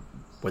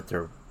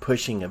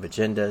pushing of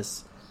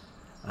agendas.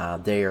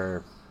 They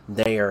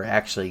are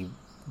actually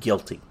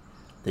guilty.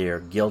 They are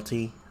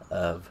guilty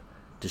of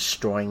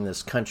destroying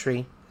this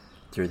country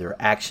through their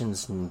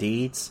actions and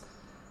deeds.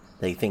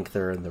 They think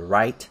they're in the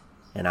right,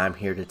 and I'm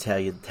here to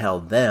tell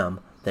them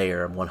they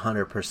are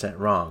 100%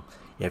 wrong.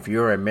 If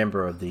you're a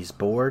member of these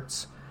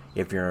boards,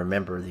 if you're a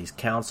member of these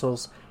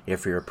councils,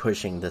 if you're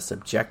pushing this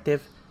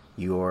objective,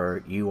 you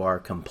are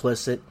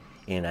complicit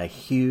in a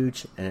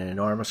huge and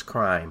enormous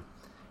crime,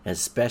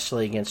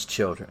 especially against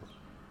children.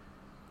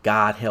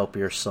 God help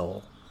your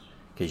soul,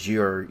 because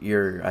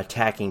you're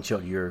attacking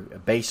children. You're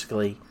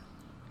basically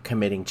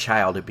committing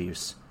child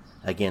abuse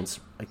against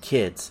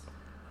kids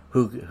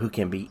who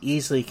can be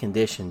easily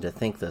conditioned to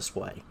think this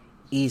way,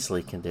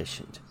 easily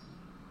conditioned.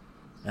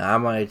 Now,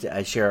 I'm going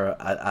to share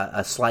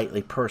a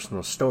slightly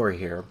personal story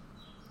here,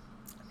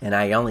 and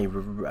I only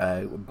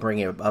bring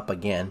it up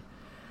again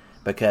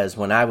because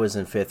when I was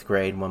in 5th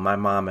grade, when my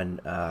mom and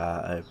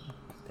at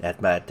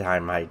that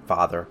time my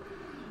father,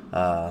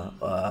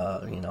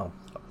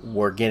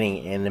 were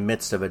getting in the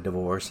midst of a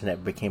divorce, and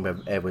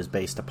it was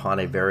based upon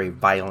a very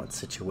violent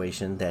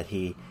situation that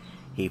he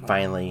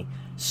finally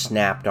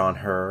snapped on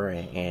her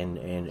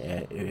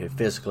and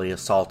physically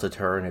assaulted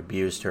her and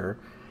abused her,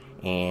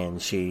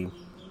 and she,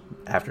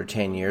 after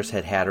 10 years,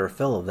 had her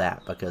fill of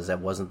that, because that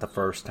wasn't the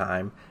first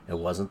time, it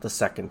wasn't the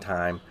second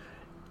time.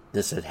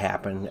 This had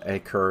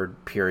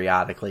occurred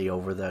periodically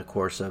over the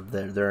course of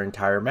their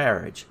entire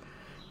marriage.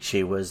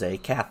 She was a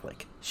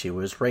Catholic. She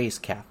was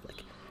raised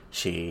Catholic.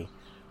 She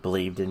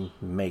believed in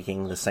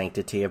making the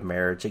sanctity of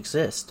marriage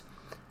exist.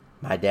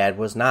 My dad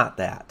was not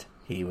that.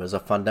 He was a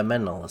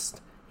fundamentalist.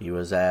 He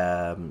was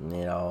when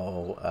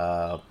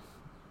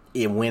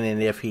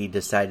and if he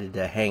decided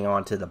to hang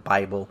on to the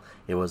Bible,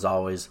 it was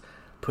always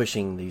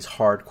pushing these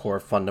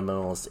hardcore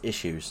fundamentalist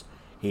issues.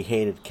 He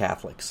hated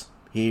Catholics.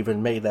 He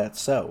even made that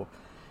so.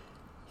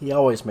 He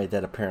always made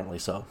that apparently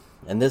so.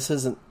 And this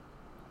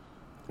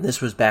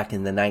was back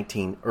in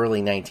the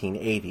early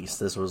 1980s.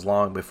 This was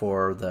long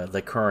before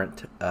the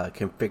current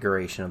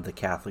configuration of the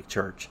Catholic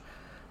Church.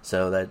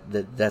 So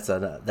that's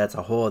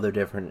a whole other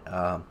different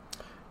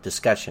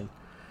discussion.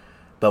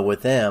 But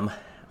with them,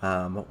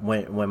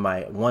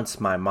 once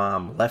my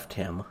mom left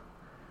him,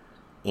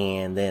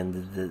 and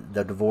then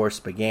the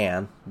divorce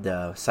began,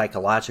 the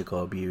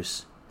psychological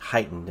abuse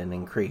heightened and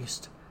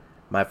increased.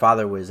 My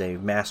father was a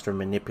master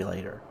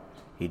manipulator.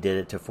 He did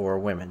it to 4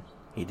 women.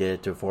 He did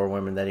it to 4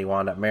 women that he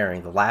wound up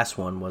marrying. The last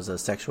one was a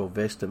sexual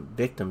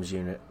victims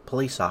unit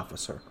police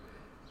officer.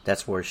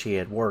 That's where she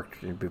had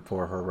worked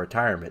before her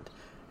retirement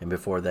and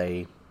before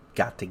they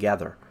got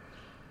together.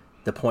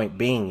 The point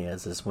being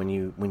is when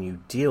you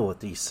deal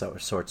with these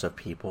sorts of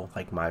people,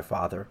 like my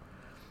father,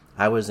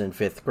 I was in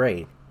 5th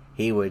grade.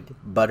 He would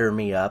butter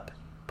me up,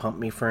 pump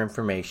me for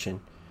information,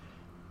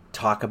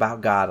 talk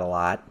about God a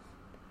lot,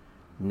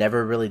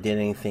 never really did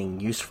anything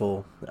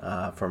useful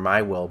for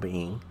my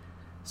well-being.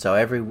 So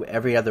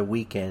every other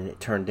weekend it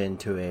turned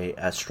into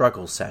a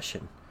struggle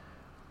session.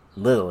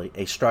 Literally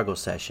a struggle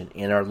session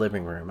in our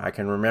living room. I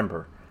can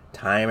remember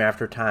time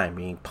after time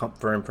being pumped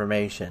for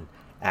information,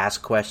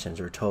 asked questions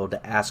or told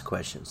to ask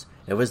questions.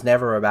 It was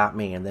never about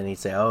me. And then he'd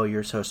say, "Oh,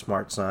 you're so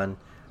smart, son,"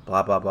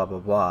 blah, blah, blah, blah,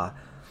 blah.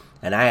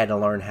 And I had to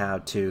learn how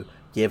to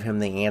give him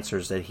the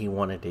answers that he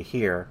wanted to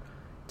hear,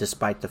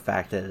 despite the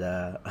fact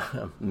that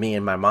me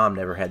and my mom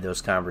never had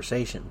those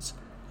conversations.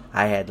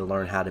 I had to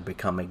learn how to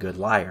become a good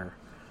liar.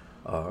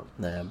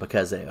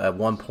 Because at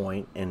one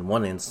point, in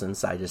one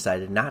instance, I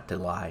decided not to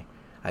lie.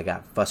 I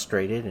got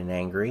frustrated and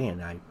angry,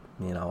 and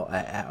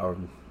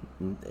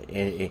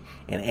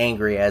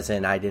angry as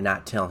in I did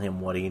not tell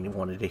him what he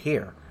wanted to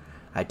hear.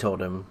 I told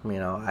him,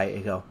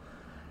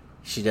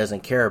 she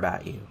doesn't care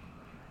about you.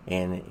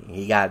 And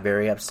he got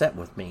very upset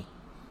with me.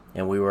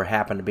 And we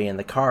happened to be in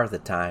the car at the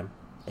time,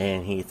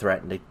 and he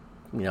threatened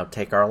to,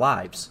 take our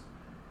lives.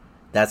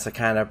 That's the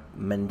kind of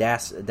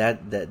that's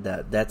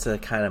the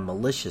kind of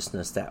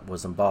maliciousness that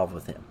was involved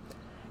with him,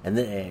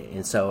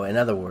 and so in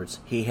other words,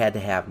 he had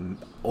to have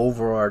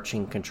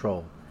overarching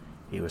control.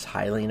 He was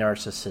highly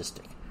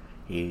narcissistic.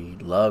 He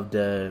loved,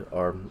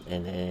 or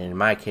in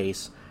my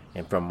case,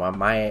 and from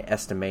my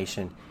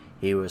estimation,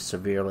 he was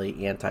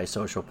severely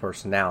antisocial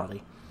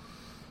personality.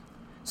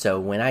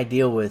 So when I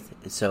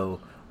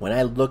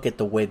look at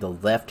the way the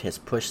left has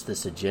pushed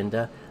this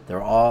agenda,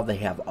 they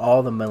have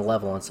all the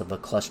malevolence of a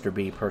cluster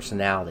B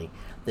personality.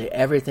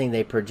 Everything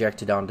they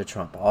projected onto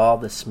Trump, all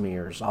the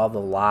smears, all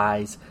the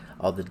lies,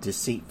 all the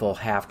deceitful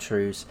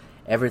half-truths,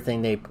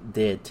 everything they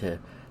did to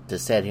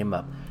set him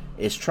up.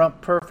 Is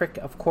Trump perfect?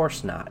 Of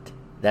course not.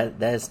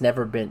 That has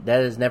never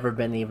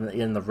been even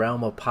in the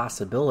realm of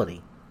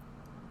possibility.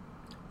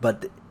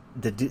 But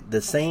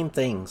the same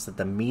things that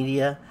the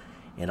media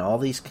and all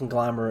these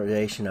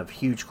conglomeration of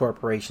huge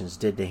corporations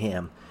did to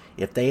him,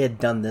 if they had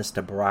done this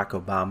to Barack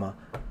Obama,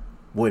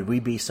 would we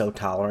be so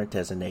tolerant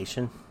as a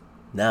nation?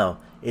 No,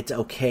 it's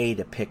okay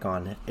to pick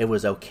on. It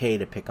was okay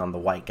to pick on the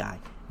white guy.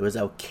 It was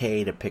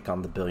okay to pick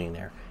on the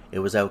billionaire. It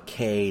was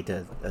okay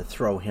to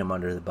throw him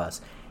under the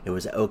bus. It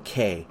was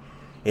okay.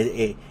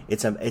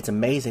 It's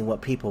amazing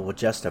what people will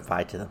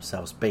justify to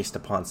themselves based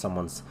upon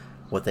someone's,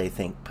 what they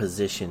think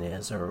position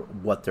is or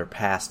what their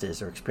past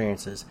is or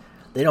experiences.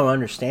 They don't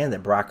understand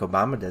that Barack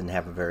Obama didn't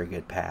have a very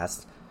good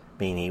past. I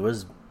mean, he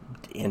was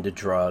into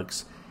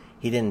drugs.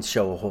 He didn't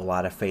show a whole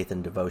lot of faith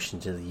and devotion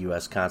to the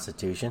U.S.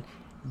 Constitution.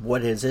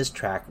 What was his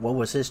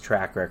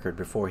track record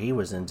before he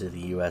was into the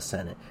U.S.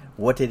 Senate?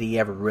 What did he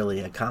ever really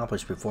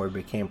accomplish before he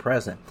became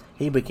president?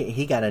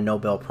 He got a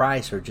Nobel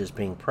Prize for just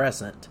being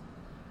president.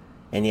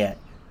 And yet,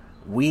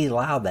 we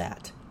allow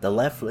that. The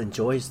left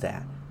enjoys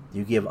that.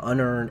 You give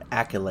unearned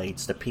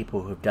accolades to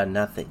people who've done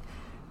nothing.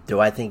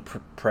 Do I think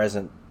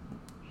President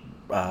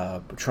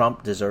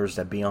Trump deserves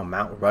to be on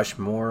Mount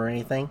Rushmore or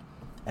anything?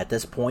 At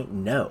this point,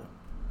 no.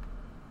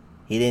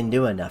 He didn't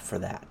do enough for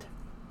that.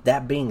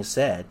 That being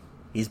said,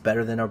 he's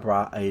better than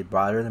Bush,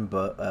 better than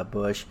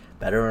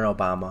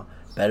Obama,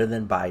 better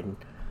than Biden,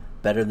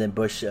 better than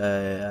Bush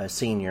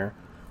Sr.,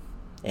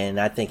 and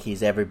I think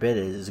he's every bit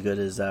as good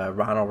as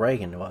Ronald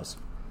Reagan was.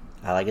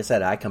 Like I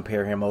said, I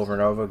compare him over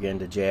and over again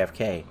to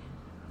JFK,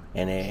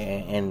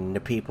 and the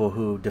people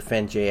who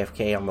defend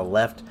JFK on the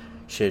left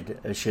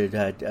should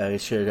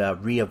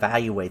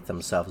reevaluate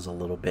themselves a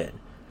little bit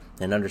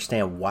and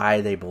understand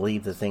why they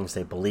believe the things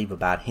they believe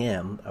about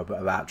him,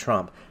 about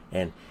Trump,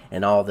 and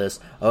all this.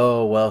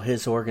 Oh, well,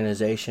 his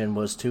organization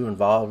was too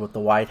involved with the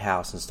White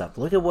House and stuff.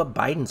 Look at what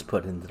Biden's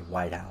put into the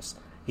White House.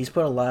 He's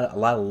put a lot of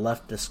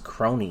leftist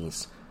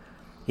cronies.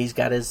 He's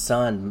got his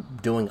son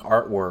doing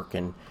artwork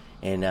and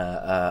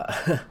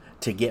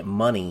to get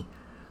money.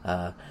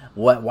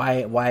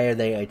 Why are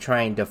they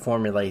trying to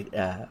formulate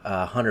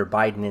Hunter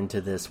Biden into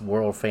this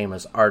world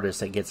famous artist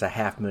that gets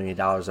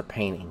 $500,000 a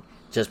painting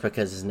just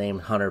because his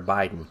name's Hunter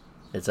Biden?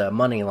 It's a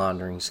money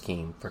laundering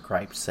scheme, for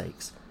Christ's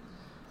sakes.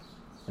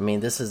 I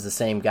mean, this is the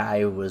same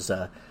guy who was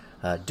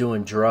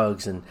doing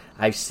drugs, and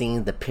I've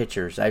seen the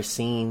pictures. I've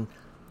seen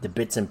the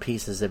bits and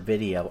pieces of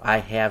video. I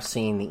have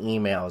seen the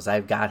emails.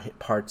 I've got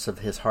parts of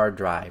his hard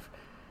drive.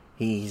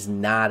 He's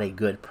not a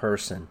good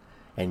person,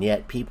 and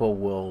yet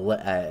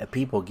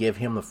people give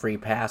him a free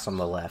pass on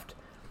the left.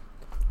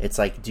 It's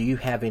like, do you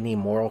have any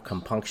moral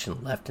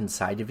compunction left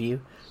inside of you?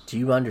 Do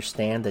you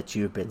understand that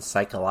you've been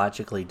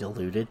psychologically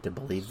deluded to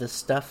believe this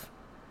stuff?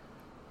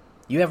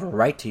 You have a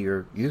right to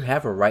your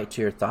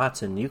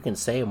thoughts, and you can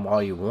say them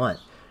all you want,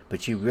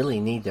 but you really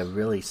need to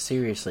really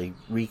seriously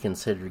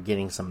reconsider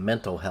getting some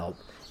mental help,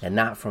 and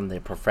not from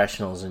the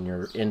professionals in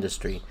your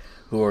industry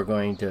who are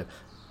going to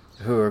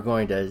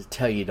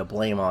tell you to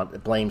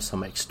blame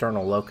some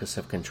external locus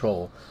of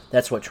control.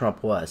 That's what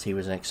Trump was. He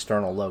was an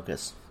external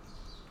locus.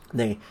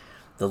 The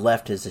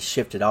left has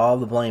shifted all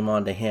the blame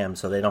onto him,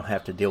 so they don't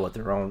have to deal with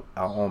their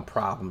own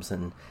problems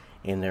and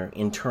their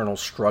internal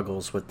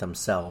struggles with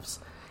themselves.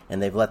 And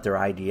they've let their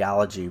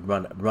ideology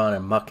run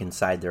amok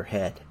inside their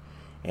head.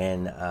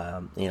 And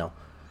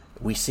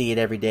we see it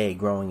every day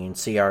growing in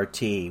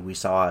CRT. We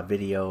saw a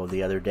video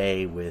the other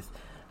day with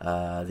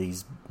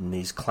these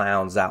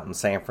clowns out in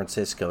San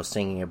Francisco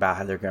singing about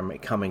how they're going to be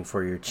coming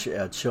for your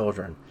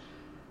children.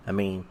 I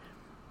mean,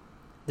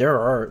 there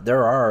are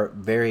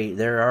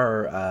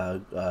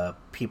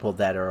people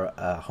that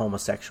are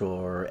homosexual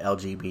or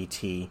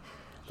LGBT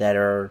that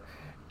are,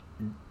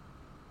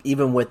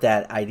 even with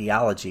that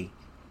ideology,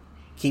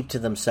 keep to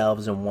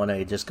themselves and want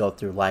to just go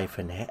through life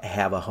and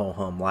have a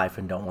ho-hum life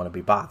and don't want to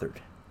be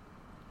bothered.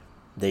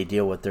 They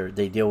deal with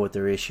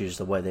their issues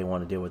the way they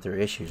want to deal with their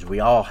issues. We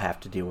all have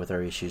to deal with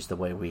our issues the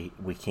way we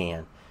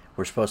can.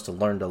 We're supposed to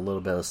learn a little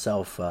bit of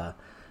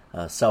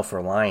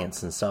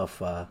self-reliance and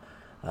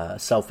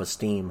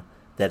self-esteem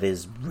that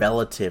is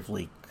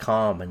relatively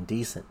calm and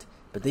decent.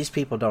 But these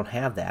people don't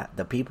have that.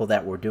 The people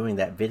that were doing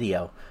that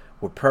video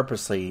were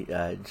purposely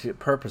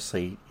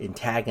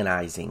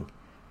antagonizing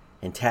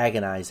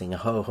a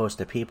whole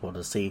host of people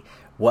to see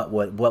what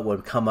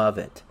would come of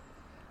it.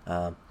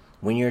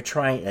 When you're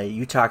trying,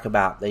 they talk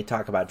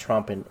about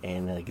Trump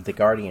and the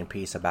Guardian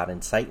piece about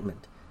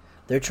incitement.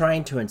 They're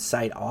trying to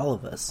incite all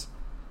of us.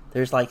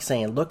 There's like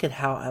saying, look at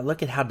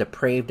how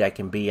depraved I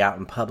can be out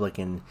in public,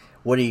 and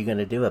what are you going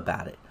to do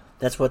about it?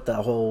 That's what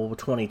the whole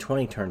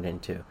 2020 turned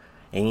into.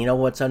 And you know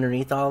what's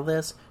underneath all of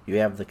this? You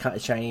have the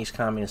Chinese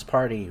Communist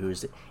Party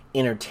who's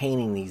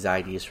entertaining these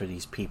ideas for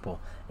these people,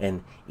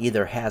 and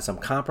either has them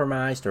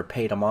compromised or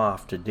paid them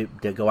off to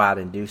go out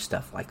and do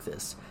stuff like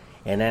this.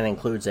 And that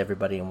includes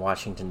everybody in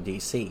Washington,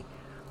 D.C.,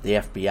 the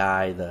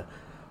FBI,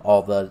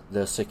 all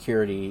the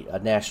security,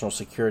 national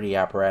security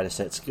apparatus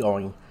that's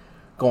going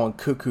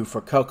cuckoo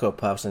for Cocoa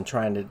Puffs and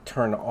trying to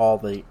turn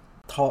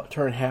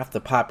half the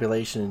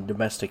population into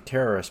domestic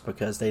terrorists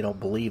because they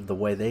don't believe the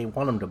way they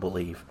want them to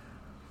believe.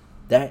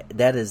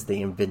 That is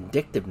the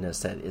vindictiveness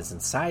that is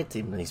inside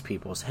these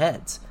people's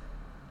heads.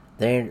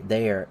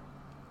 They are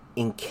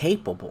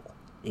incapable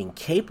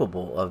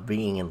of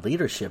being in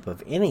leadership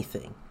of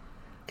anything,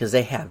 because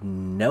they have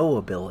no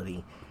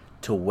ability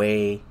to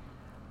weigh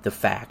the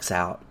facts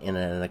out in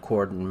an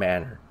accordant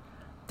manner.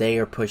 They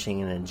are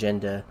pushing an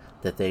agenda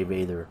that they've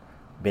either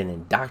been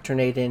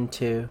indoctrinated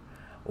into,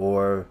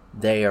 or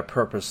they are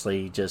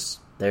purposely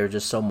they're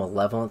just so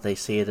malevolent they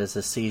see it as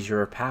a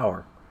seizure of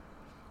power.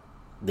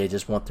 They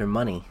just want their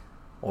money,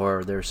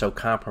 or they're so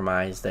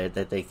compromised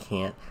that they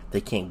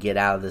can't get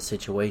out of the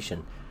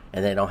situation,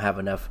 and they don't have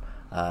enough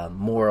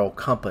moral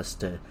compass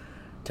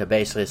to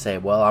basically say,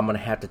 well, I'm going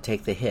to have to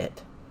take the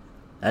hit.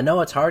 I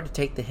know it's hard to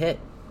take the hit.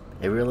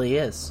 It really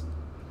is.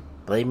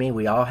 Believe me,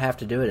 we all have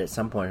to do it at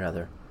some point or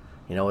other.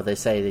 You know what they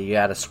say, that you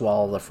got to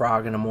swallow the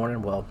frog in the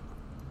morning? Well,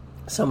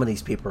 some of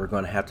these people are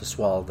going to have to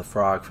swallow the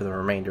frog for the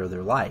remainder of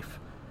their life.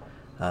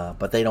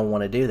 But they don't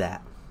want to do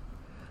that.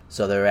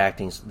 So they're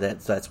acting.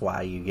 That's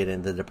why you get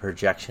into the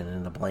projection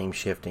and the blame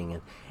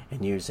shifting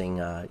and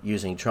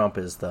using Trump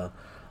as the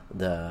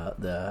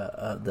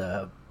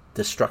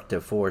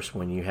destructive force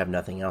when you have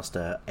nothing else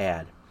to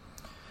add.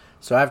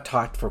 So I've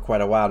talked for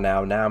quite a while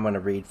now. Now I'm going to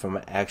read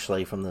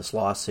from this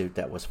lawsuit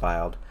that was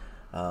filed.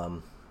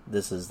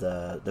 This is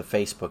the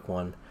Facebook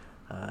one.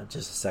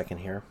 Just a second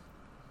here.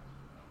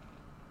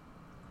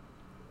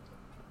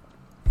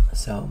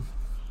 So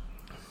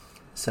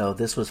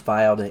this was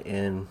filed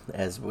in,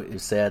 as we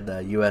said,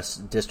 the U.S.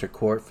 District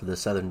Court for the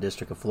Southern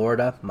District of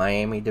Florida,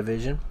 Miami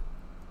Division.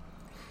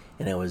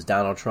 And it was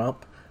Donald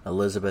Trump,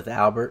 Elizabeth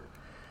Albert,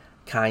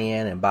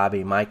 Cayenne and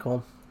Bobby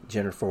Michael,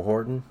 Jennifer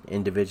Horton,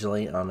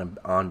 individually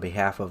on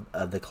behalf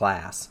of the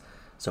class.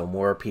 So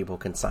more people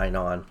can sign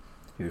on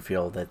who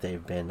feel that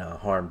they've been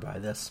harmed by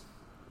this.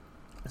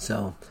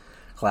 So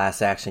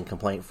class action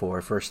complaint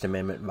for First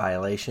Amendment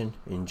violation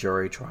in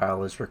jury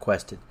trial is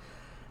requested.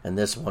 And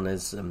this one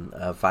is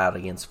filed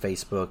against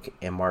Facebook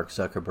and Mark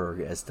Zuckerberg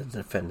as the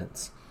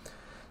defendants.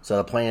 So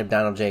the plaintiff,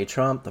 Donald J.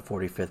 Trump, the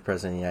 45th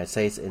President of the United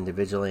States,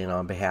 individually and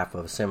on behalf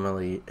of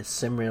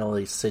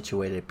similarly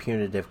situated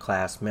putative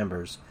class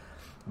members,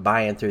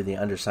 by and through the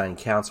undersigned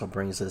counsel,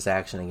 brings this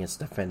action against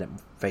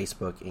defendant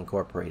Facebook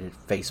Incorporated,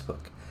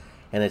 Facebook,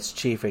 and its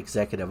chief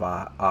executive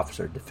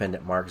officer,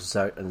 defendant Mark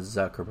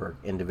Zuckerberg,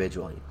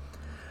 individually.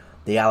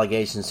 The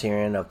allegations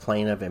herein of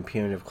plaintiff and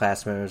putative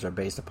class members are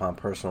based upon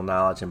personal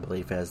knowledge and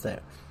belief as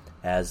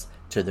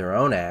to their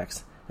own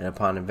acts, and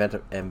upon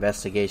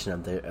investigation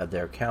of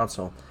their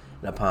counsel,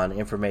 and upon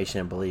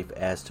information and belief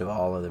as to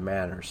all other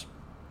matters.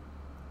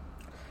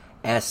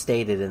 As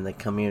stated in the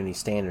community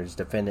standards,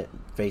 defendant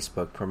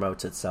Facebook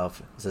promotes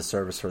itself as a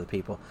service for the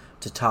people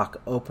to talk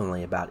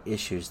openly about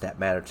issues that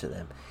matter to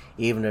them,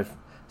 even if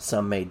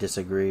some may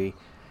disagree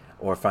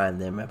or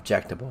find them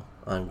objectionable.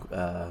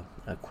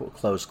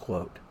 Close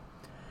quote.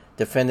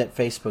 Defendant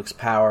Facebook's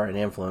power and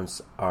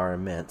influence are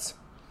immense.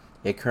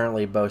 It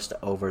currently boasts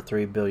over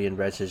 3 billion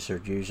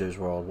registered users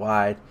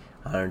worldwide,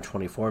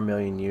 124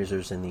 million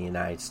users in the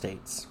United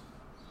States.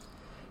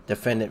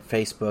 Defendant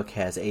Facebook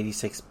has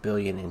 $86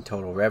 billion in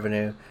total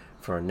revenue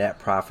for a net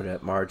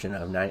profit margin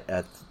of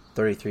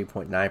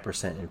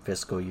 33.9% in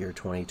fiscal year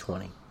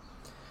 2020.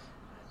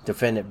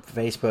 Defendant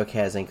Facebook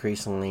has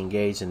increasingly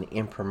engaged in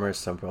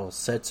impermissible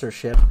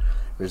censorship,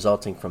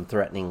 resulting from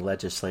threatened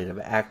legislative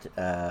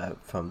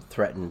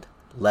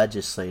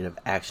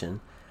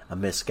action, a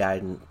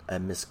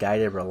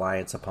misguided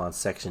reliance upon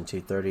Section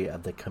 230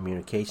 of the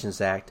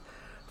Communications Act,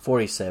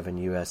 47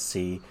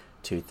 U.S.C.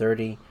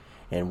 230,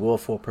 and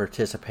willful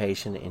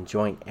participation in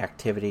joint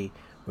activity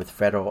with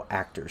federal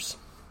actors.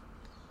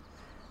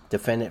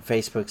 Defendant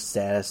Facebook's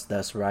status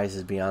thus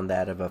rises beyond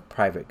that of a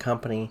private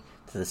company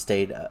to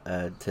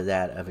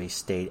that of a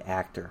state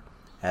actor.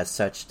 As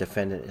such,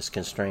 defendant is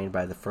constrained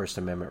by the First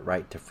Amendment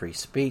right to free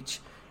speech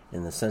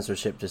in the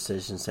censorship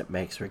decisions it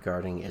makes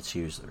regarding its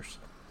users.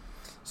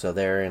 So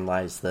therein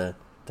lies the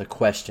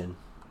question.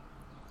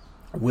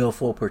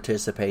 Willful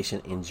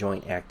participation in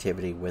joint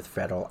activity with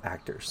federal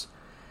actors.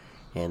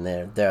 And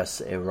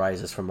thus it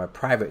rises from a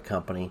private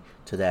company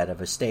to that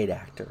of a state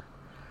actor,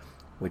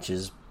 which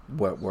is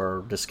what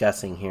we're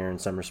discussing here in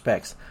some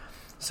respects.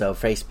 So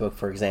Facebook,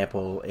 for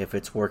example, if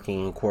it's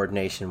working in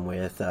coordination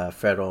with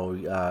federal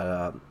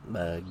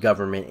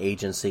government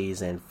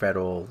agencies and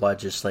federal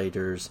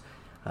legislators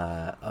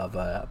of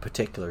a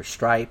particular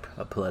stripe,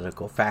 a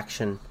political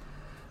faction,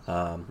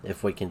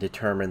 if we can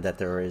determine that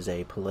there is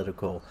a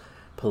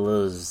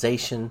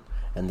politicization,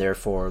 and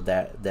therefore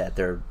that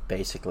they're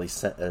basically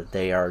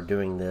they are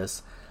doing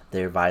this,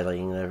 they're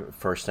violating the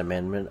First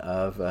Amendment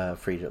of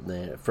freedom,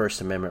 the First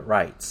Amendment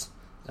rights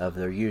of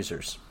their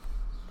users,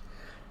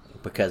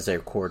 because they're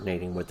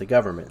coordinating with the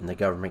government, and the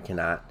government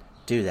cannot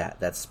do that.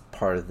 That's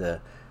part of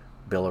the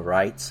Bill of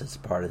Rights. It's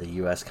part of the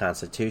U.S.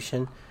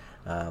 Constitution.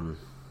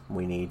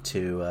 We need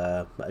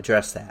to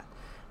address that.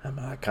 I'm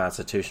not a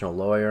constitutional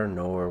lawyer,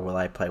 nor will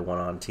I play one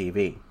on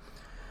TV.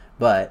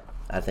 But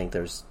I think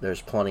there's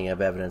plenty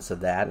of evidence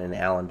of that. And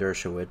Alan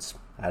Dershowitz,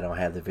 I don't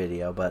have the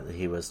video, but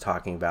he was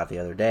talking about the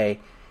other day,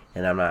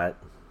 and I'm not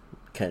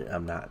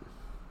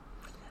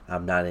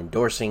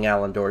endorsing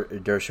Alan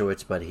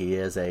Dershowitz, but he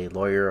is a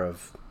lawyer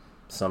of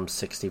some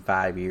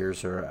 65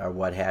 years or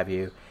what have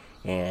you,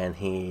 and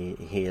he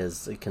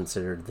is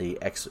considered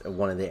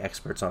one of the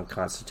experts on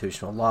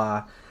constitutional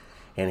law,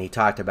 and he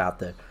talked about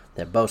that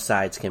both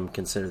sides can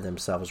consider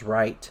themselves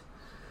right,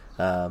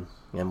 and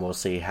we'll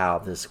see how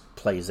this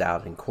plays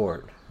out in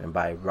court. And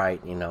by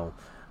right,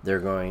 they're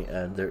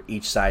going,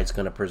 each side's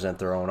going to present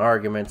their own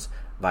arguments,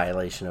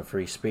 violation of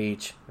free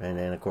speech, and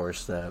then of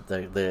course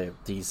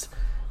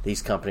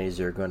these companies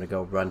are going to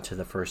go run to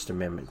the First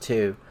Amendment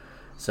too.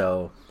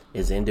 So,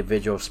 is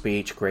individual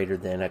speech greater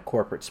than a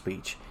corporate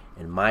speech?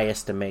 In my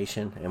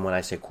estimation, and when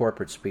I say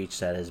corporate speech,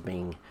 that is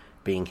being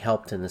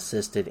helped and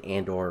assisted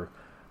and or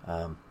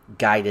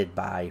guided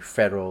by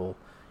federal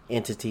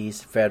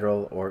entities,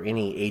 federal or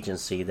any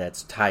agency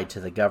that's tied to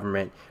the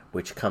government,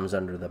 which comes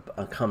under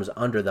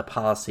the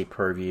policy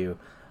purview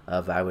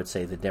of, I would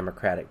say, the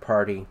Democratic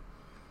Party,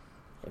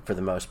 for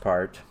the most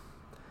part.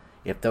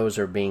 If those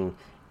are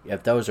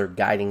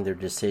guiding their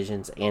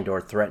decisions and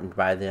or threatened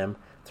by them,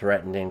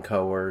 threatened and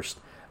coerced,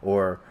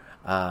 or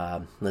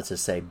let's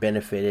just say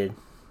benefited,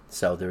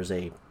 so there's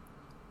a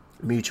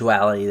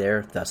mutuality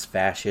there, thus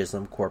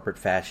fascism, corporate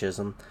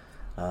fascism.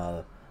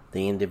 The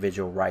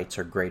individual rights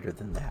are greater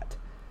than that.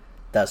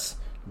 Thus,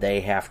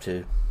 they have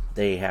to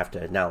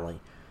not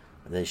only,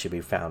 they should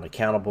be found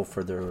accountable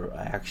for their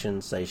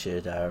actions, they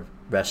should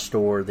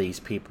restore these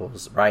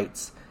people's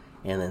rights,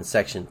 and then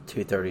Section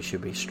 230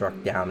 should be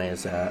struck down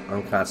as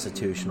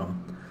unconstitutional.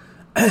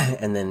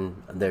 And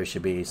then there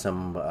should be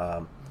some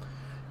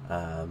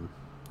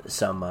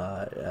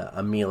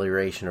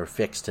amelioration or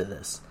fix to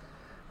this,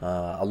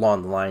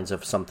 along the lines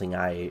of something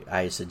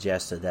I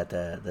suggested, that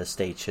the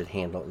state should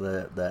handle,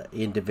 the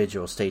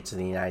individual states in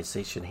the United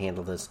States should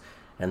handle this,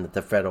 and that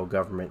the federal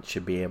government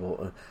should be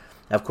able,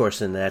 of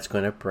course, and that's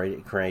going to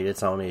create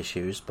its own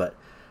issues, but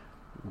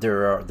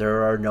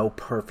there are no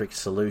perfect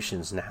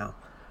solutions now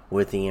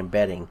with the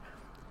embedding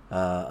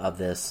of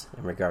this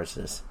in regards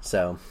to this.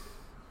 So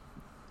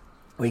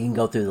we can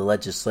go through the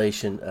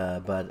legislation,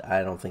 but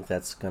I don't think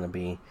that's going to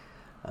be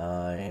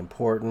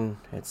important.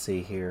 Let's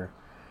see here.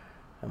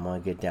 I'm going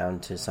to get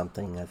down to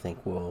something I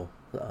think will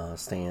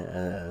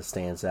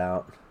stands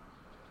out.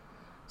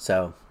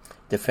 So,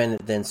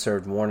 defendant then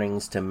served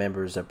warnings to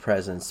members of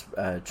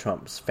President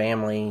Trump's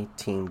family,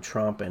 Team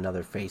Trump, and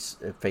other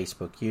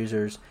Facebook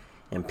users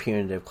and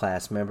punitive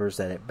class members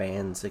that it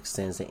bans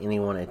extends to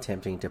anyone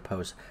attempting to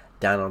post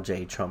Donald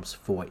J. Trump's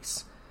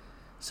voice.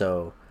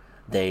 So,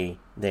 they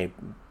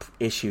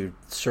issued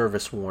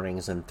service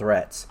warnings and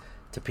threats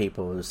to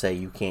people who say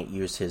you can't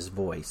use his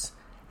voice,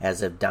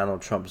 as if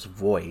Donald Trump's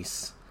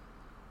voice,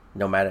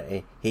 no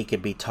matter, he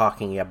could be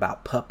talking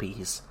about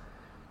puppies,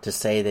 to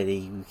say that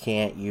he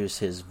can't use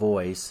his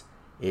voice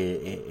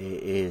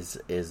is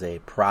a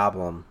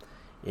problem,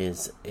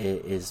 is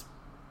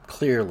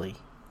clearly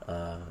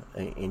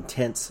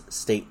intense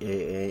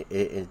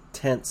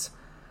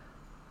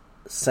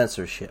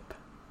censorship,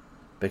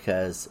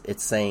 because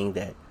it's saying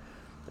that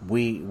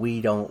we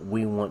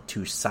want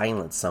to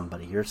silence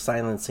somebody. You're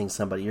silencing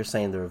somebody. You're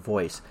saying their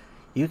voice.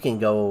 You can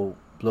go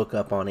look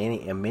up on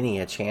many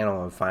a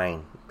channel and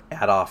find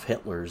Adolf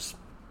Hitler's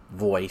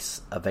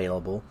voice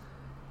available.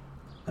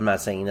 I'm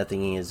not saying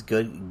nothing is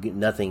good,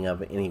 nothing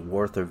of any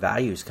worth or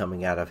value is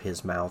coming out of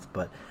his mouth,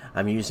 but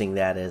I'm using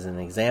that as an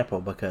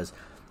example because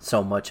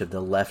so much of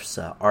the left's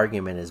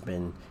argument has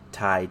been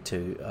tied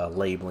to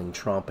labeling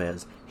Trump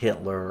as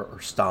Hitler or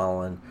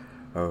Stalin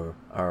or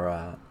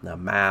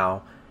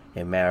Mao.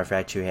 As a matter of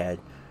fact, you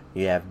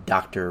have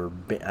Dr.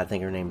 I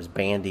think her name is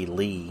Bandy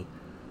Lee,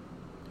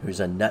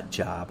 who's a nut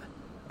job.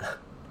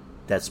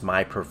 That's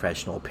my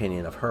professional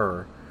opinion of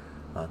her.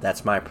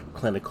 That's my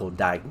clinical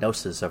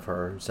diagnosis of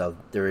her. So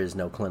there is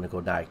no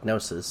clinical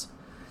diagnosis.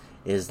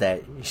 Is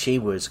that she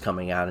was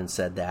coming out and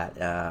said that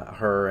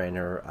her and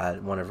her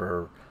one of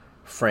her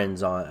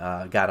friends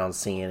got on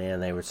CNN.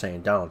 They were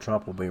saying Donald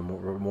Trump will be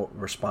more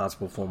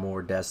responsible for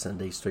more deaths than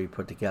these three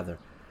put together.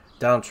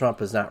 Donald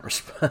Trump is not.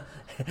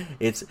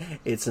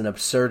 It's an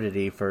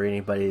absurdity for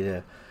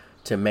anybody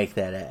to make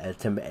that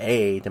to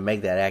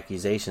make that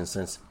accusation,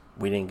 since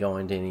we didn't go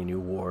into any new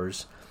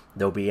wars.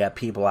 There'll be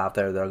people out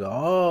there that'll go,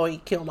 oh, he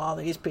killed all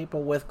these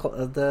people with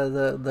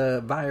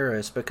the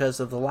virus because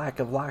of the lack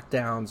of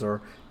lockdowns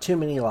or too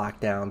many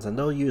lockdowns, and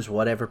they'll use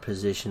whatever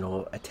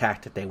positional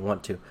attack that they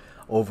want to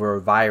over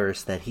a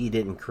virus that he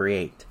didn't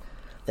create,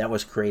 that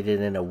was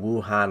created in a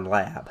Wuhan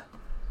lab,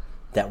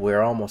 that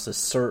we're almost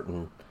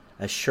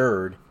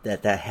assured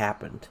that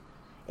happened.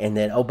 And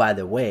then, oh, by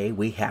the way,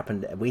 we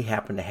happen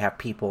to have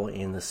people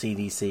in the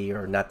CDC,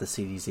 or not the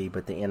CDC,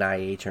 but the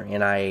NIH or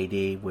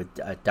NIAID with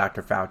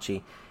Dr.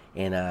 Fauci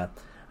and a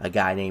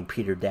guy named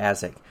Peter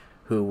Daszak,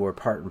 who were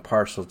part and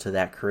parcel to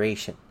that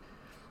creation,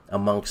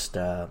 amongst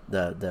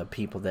the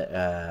people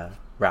that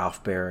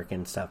Ralph Barrick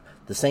and stuff.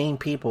 The same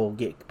people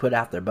get put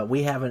out there, but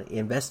we haven't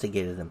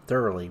investigated them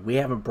thoroughly. We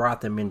haven't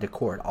brought them into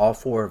court, all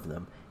four of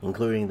them,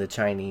 including the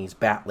Chinese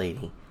bat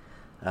lady,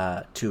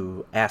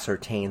 to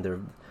ascertain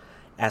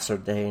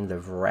the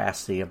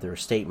veracity of their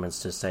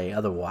statements to say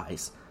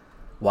otherwise.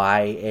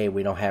 Why?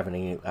 We don't have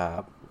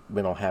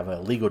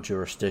a legal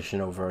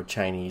jurisdiction over a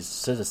Chinese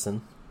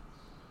citizen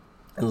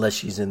unless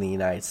she's in the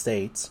United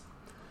States.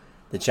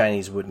 The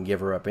Chinese wouldn't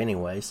give her up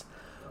anyways.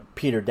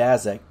 Peter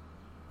Daszak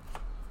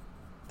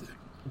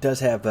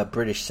does have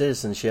British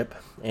citizenship,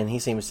 and he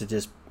seems to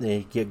just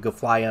go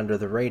fly under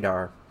the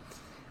radar.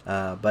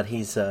 But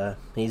he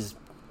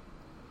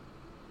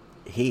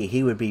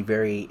would be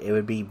it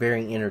would be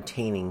very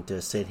entertaining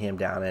to sit him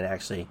down and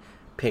actually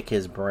pick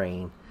his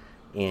brain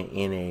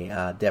in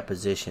a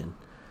deposition,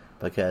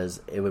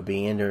 because it would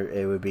be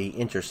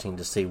interesting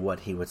to see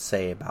what he would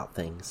say about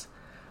things.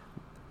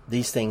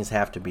 These things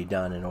have to be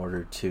done in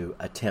order to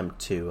attempt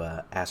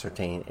to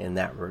ascertain in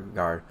that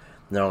regard.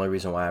 And the only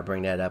reason why I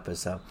bring that up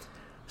is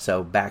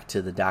so back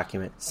to the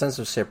document.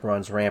 Censorship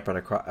runs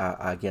rampant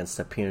against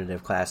the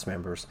punitive class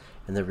members,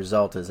 and the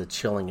result is a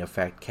chilling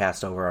effect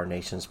cast over our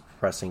nation's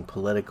pressing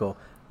political,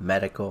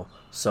 medical,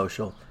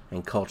 social,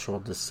 and cultural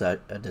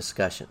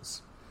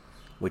discussions,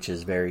 which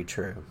is very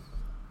true.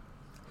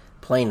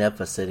 Plaintiff,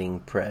 a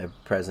sitting president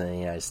of the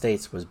United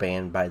States, was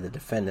banned by the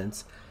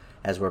defendants,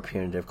 as were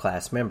punitive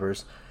class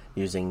members,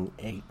 using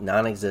a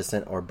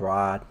non-existent or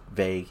broad,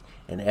 vague,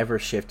 and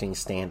ever-shifting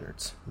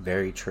standards.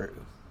 Very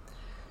true.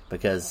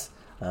 Because,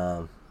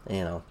 as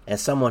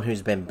someone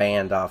who's been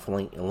banned off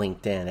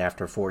LinkedIn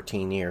after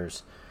 14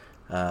 years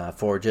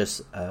for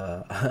just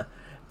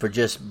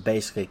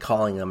basically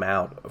calling them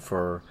out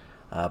for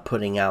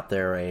putting out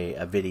there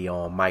a video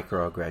on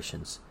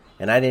microaggressions,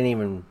 and I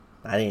didn't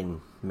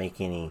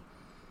make any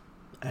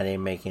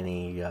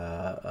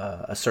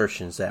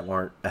assertions that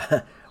weren't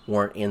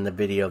in the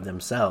video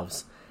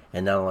themselves.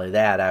 And not only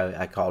that,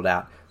 I called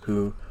out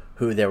who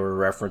they were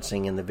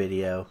referencing in the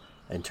video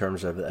in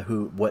terms of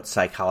what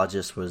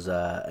psychologist was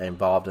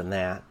involved in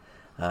that.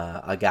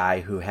 A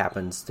guy who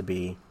happens to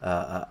be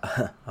a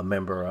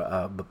member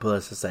of,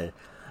 let's say,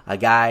 a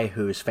guy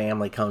whose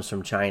family comes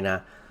from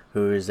China,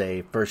 who is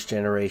a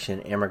first-generation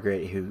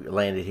immigrant who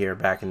landed here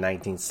back in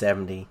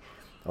 1970,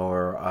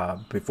 or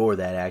before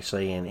that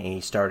actually, and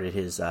he started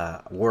his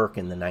work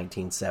in the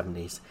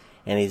 1970s,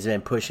 and he's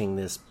been pushing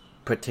this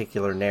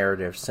particular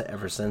narrative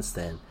ever since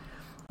then.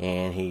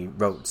 And he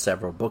wrote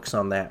several books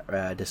on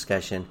that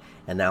discussion,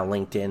 and now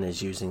LinkedIn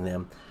is using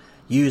them,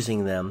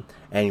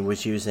 and he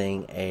was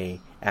using a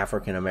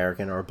African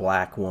American or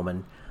black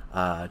woman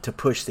to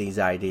push these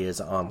ideas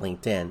on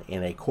LinkedIn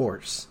in a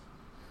course.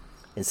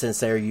 And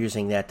since they're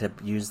using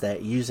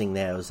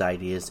those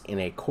ideas in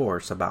a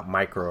course about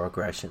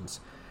microaggressions,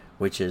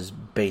 which is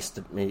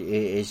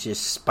it's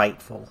just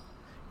spiteful.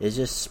 It's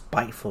just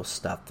spiteful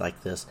stuff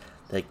like this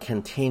that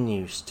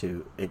continues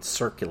to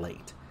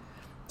circulate.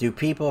 Do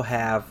people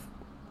have,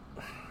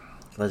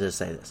 let's just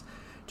say this,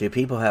 do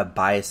people have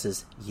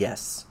biases?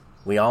 Yes.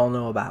 We all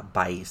know about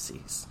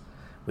biases.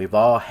 We've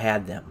all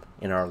had them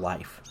in our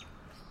life.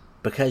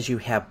 Because you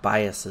have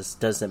biases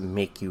doesn't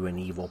make you an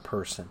evil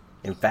person.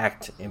 In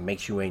fact, it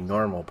makes you a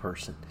normal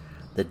person.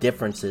 The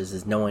difference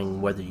is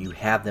knowing whether you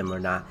have them or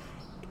not.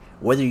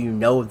 Whether you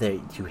know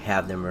that you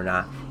have them or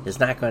not is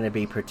not going to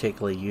be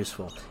particularly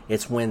useful.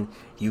 It's when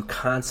you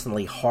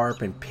constantly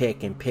harp and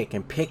pick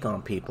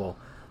on people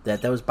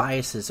that those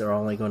biases are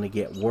only going to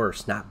get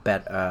worse, not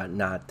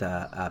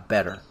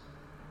better.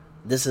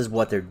 This is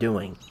what they're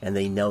doing, and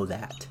they know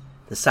that.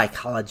 The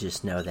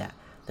psychologists know that.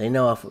 They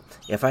know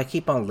if I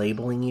keep on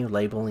labeling you,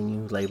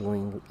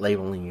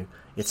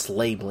 it's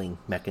labeling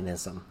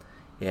mechanism.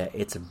 Yeah,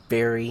 it's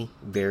very,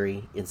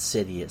 very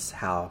insidious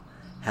how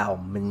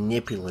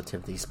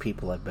manipulative these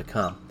people have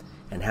become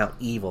and how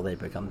evil they've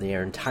become.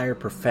 Their entire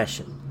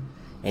profession,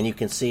 and you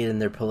can see it in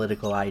their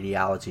political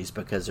ideologies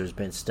because there's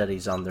been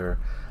studies on their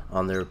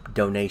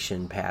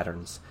donation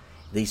patterns.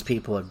 These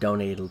people have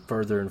donated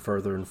further and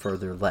further and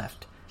further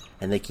left,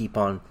 and they keep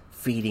on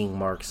feeding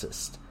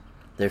Marxists.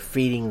 They're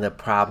feeding the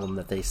problem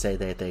that they say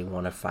that they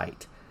want to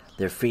fight.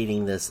 They're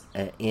feeding this,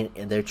 and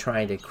they're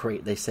trying to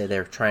create. They say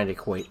they're trying to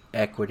create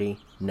equity.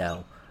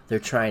 No, they're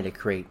trying to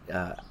create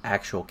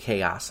actual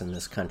chaos in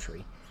this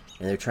country,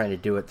 and they're trying to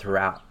do it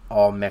throughout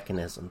all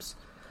mechanisms.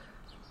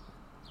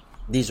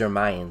 These are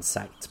my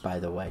insights, by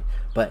the way,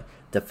 but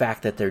the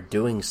fact that they're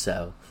doing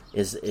so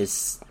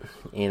is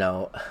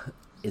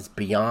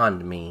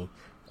beyond me.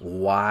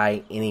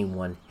 Why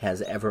anyone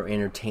has ever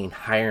entertained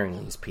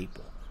hiring these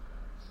people?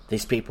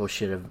 These people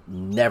should have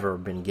never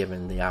been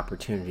given the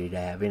opportunity to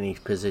have any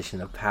position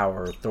of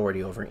power or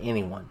authority over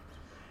anyone.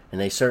 And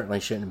they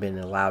certainly shouldn't have been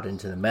allowed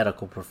into the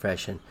medical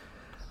profession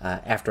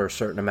after a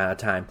certain amount of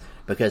time,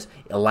 because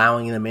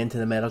allowing them into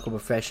the medical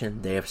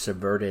profession, they have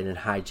subverted and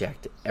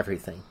hijacked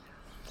everything.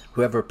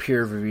 Whoever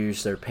peer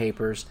reviews their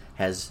papers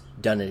has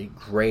done a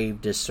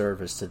grave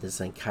disservice to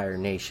this entire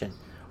nation.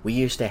 We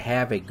used to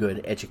have a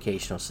good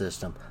educational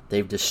system.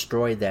 They've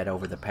destroyed that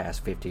over the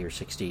past 50 or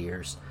 60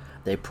 years.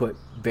 They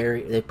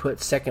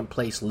put second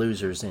place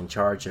losers in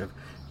charge of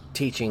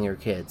teaching your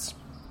kids.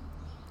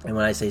 And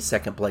when I say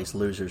second place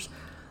losers,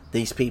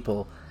 these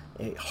people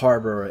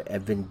harbor a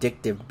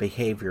vindictive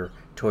behavior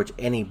towards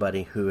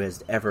anybody who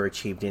has ever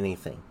achieved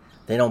anything.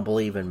 They don't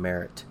believe in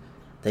merit.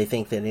 They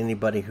think that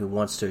anybody who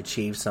wants to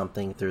achieve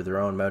something through their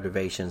own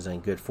motivations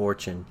and good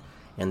fortune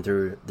and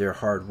through their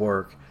hard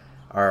work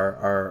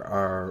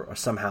are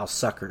somehow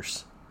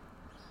suckers.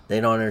 They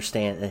don't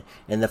understand.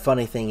 And the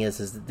funny thing is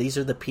that these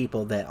are the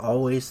people that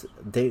always,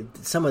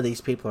 some of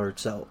these people are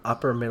so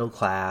upper middle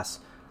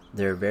class.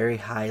 They're very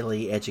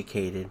highly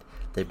educated.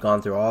 They've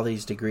gone through all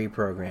these degree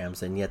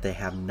programs, and yet they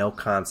have no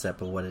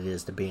concept of what it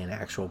is to be an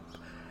actual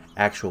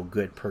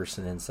good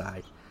person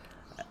inside.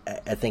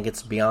 I think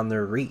it's beyond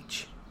their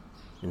reach.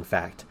 In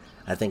fact,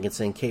 I think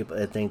it's I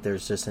think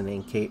there's just an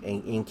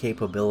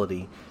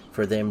incapability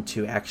for them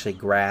to actually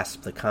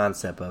grasp the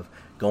concept of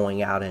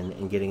going out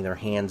and getting their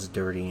hands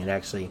dirty and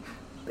actually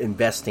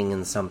investing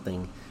in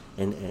something.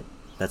 And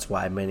that's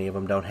why many of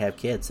them don't have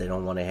kids. They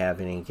don't want to have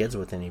any kids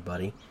with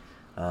anybody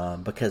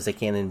because they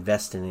can't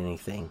invest in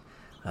anything.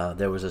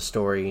 There was a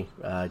story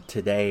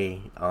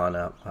today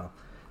on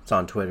it's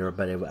on Twitter,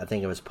 but I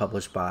think it was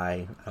published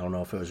by, I don't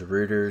know if it was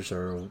Reuters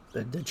or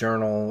the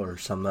Journal or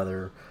some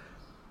other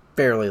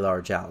fairly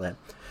large outlet.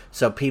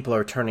 So people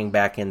are turning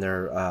back in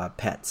their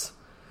pets.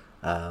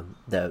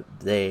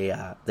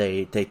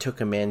 They took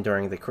them in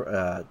during the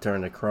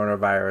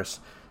coronavirus,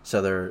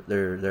 so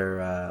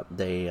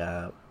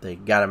they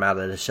got them out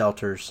of the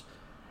shelters,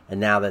 and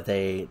now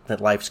that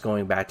life's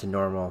going back to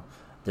normal,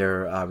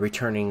 they're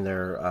returning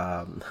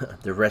their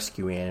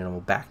rescue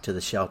animal back to the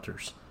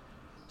shelters.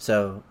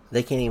 So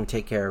they can't even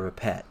take care of a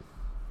pet.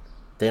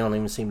 They don't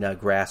even seem to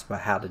grasp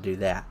how to do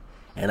that.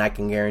 And I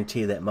can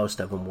guarantee that most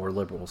of them were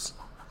liberals.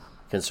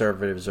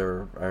 Conservatives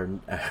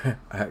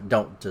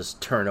don't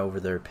just turn over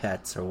their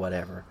pets or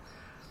whatever.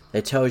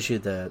 It tells you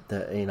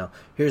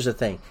here's the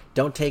thing.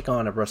 Don't take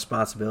on a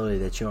responsibility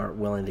that you aren't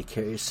willing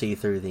to see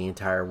through the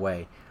entire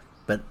way.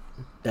 But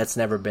that's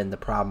never been the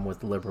problem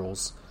with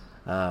liberals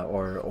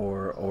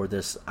or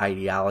this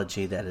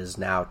ideology that is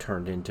now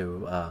turned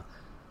into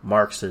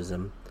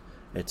Marxism.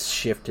 It's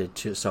shifted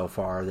to so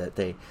far that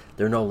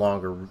they're no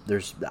longer,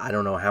 there's I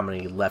don't know how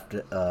many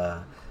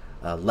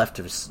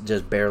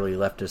just barely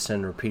left of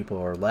center people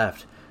are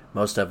left.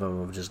 Most of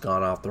them have just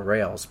gone off the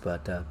rails,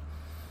 but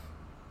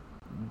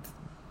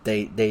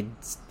they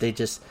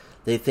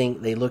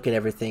look at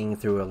everything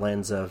through a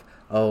lens of,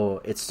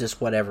 oh, it's just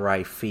whatever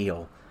I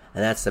feel.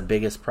 And that's the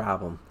biggest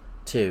problem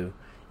too,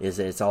 is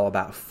that it's all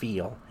about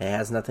feel. It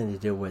has nothing to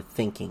do with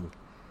thinking,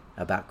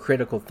 about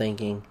critical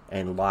thinking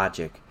and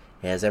logic.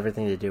 It has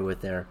everything to do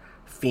with their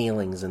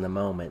feelings in the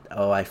moment.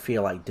 Oh, I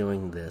feel like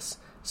doing this,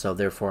 so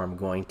therefore I'm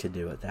going to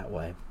do it that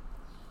way.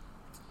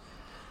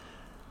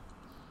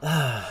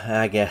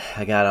 I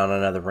got on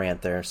another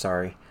rant there.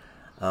 Sorry.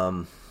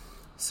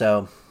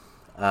 So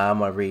I'm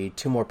gonna read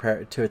two or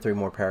three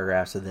more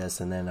paragraphs of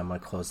this, and then I'm gonna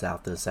close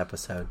out this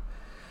episode.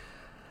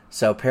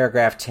 So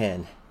paragraph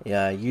 10.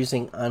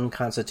 Using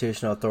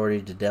unconstitutional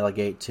authority to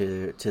delegate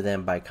to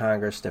them by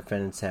Congress,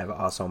 defendants have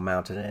also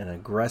mounted an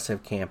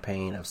aggressive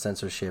campaign of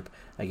censorship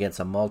against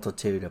a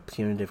multitude of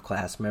punitive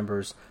class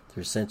members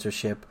through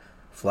censorship,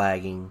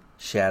 flagging,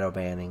 shadow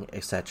banning,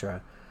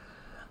 etc.,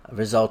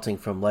 resulting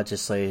from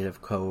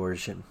legislative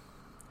coercion.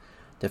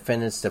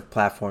 Defendants the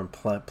platform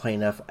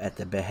plaintiff at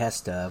the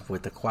behest of,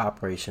 with the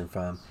cooperation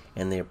from,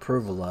 and the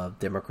approval of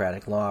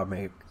Democratic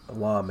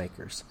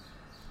lawmakers.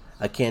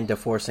 Akin to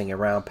forcing a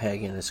round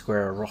peg in a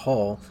square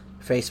hole,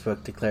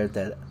 Facebook declared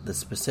that the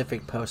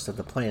specific post of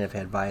the plaintiff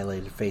had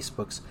violated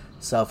Facebook's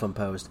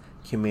self-imposed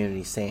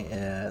community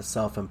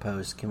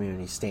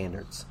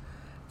standards.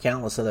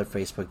 Countless other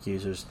Facebook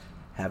users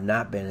have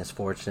not been as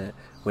fortunate,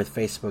 with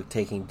Facebook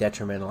taking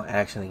detrimental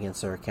action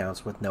against their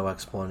accounts with no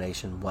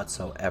explanation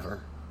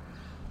whatsoever.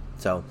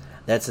 So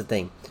that's the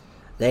thing.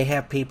 They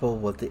have people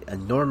with the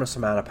enormous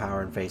amount of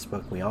power in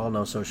Facebook. We all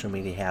know social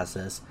media has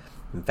this.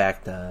 In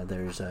fact,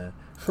 there's a...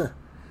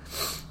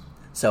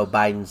 So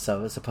Biden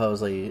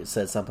supposedly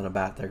said something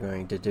about they're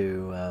going to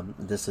do...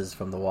 this is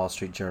from the Wall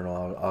Street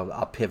Journal.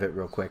 I'll pivot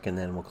real quick and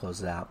then we'll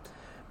close it out.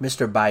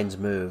 Mr. Biden's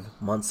move,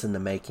 months in the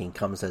making,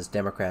 comes as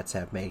Democrats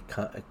have made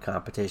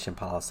competition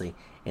policy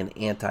and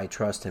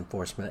antitrust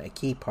enforcement a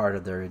key part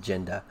of their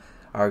agenda,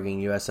 arguing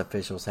U.S.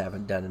 officials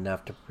haven't done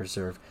enough to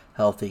preserve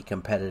healthy,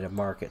 competitive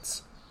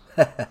markets.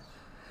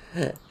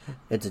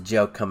 It's a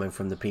joke coming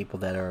from the people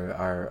that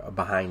are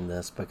behind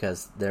this,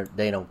 because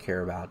they don't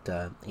care about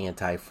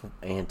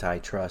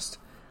antitrust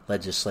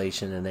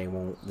legislation, and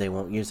they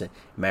won't use it.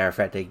 Matter of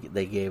fact,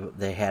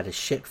 they had a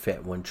shit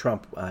fit when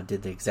Trump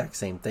did the exact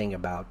same thing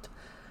about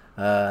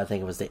I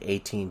think it was the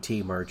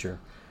AT&T merger,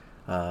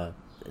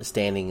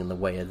 standing in the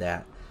way of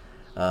that,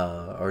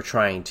 or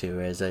trying to,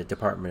 as a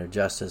Department of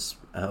Justice.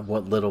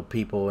 What little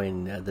people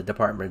in the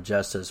Department of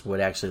Justice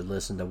would actually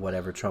listen to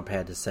whatever Trump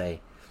had to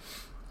say.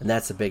 And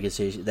that's the biggest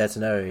issue. That's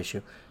another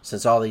issue.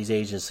 Since all these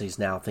agencies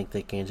now think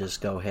they can just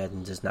go ahead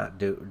and just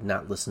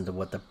not listen to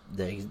what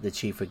the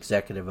chief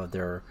executive of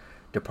their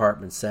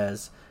department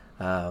says,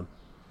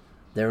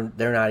 they're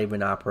not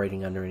even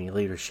operating under any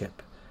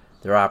leadership.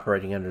 They're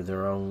operating under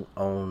their own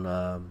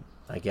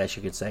I guess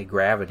you could say,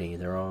 gravity,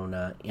 their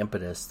own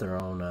impetus,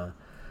 their own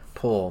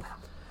pull.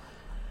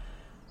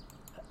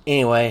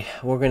 Anyway,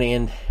 we're gonna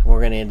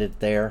end it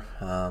there.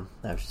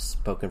 I've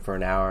spoken for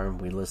an hour,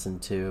 and we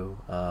listened to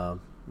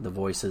the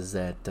voices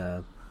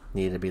that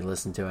needed to be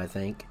listened to, I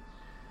think.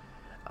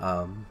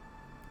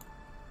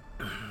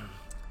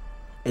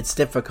 it's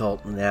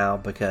difficult now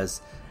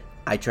because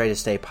I try to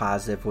stay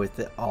positive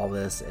with all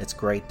this. It's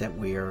great that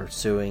we are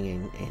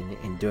suing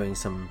and doing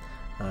some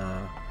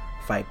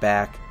fight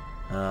back.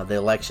 The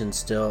elections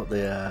still,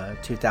 the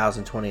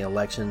 2020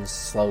 elections,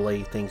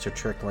 slowly things are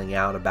trickling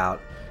out about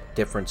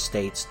different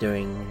states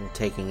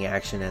taking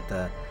action at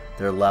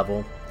their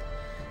level.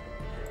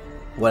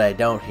 What I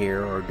don't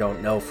hear or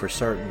don't know for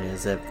certain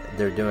is if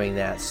they're doing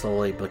that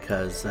slowly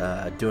because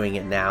doing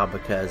it now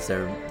because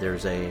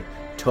there's a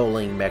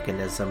tolling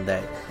mechanism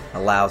that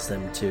allows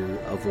them to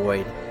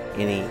avoid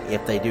any,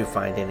 if they do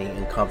find any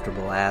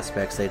uncomfortable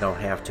aspects, they don't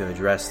have to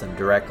address them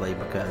directly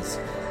because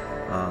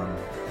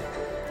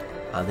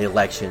the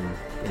election,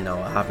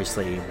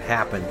 obviously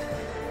happened,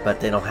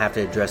 but they don't have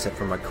to address it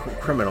from a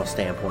criminal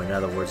standpoint. In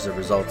other words, the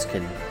results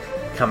can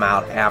come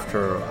out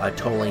after a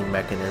tolling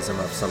mechanism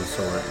of some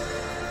sort.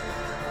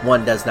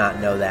 One does not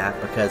know that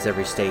because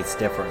every state's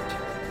different.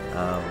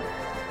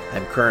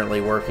 I'm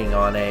currently working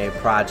on a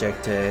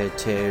project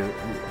to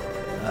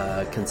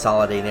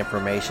consolidate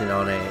information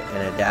in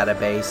a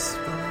database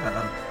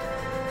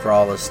for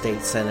all the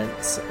state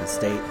senates and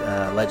state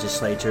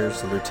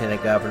legislatures, the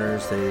lieutenant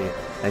governors, the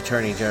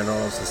attorney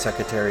generals, the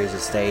secretaries of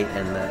state,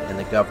 and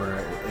the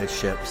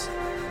governorships.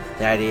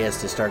 The idea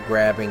is to start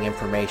grabbing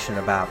information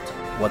about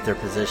what their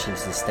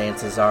positions and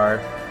stances are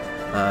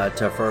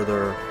to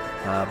further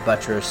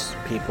buttress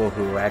people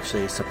who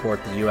actually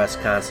support the U.S.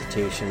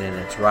 Constitution and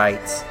its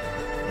rights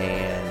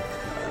and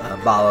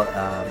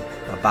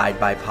abide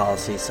by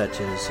policies such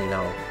as,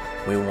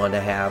 we want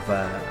to have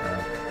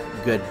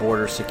good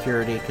border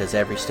security because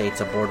every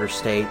state's a border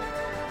state,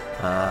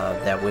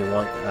 that we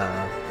want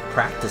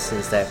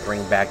practices that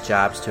bring back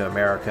jobs to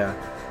America,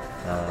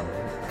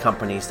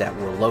 companies that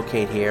will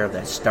locate here,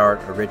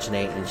 that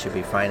originate, and should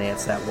be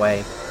financed that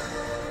way,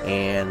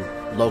 and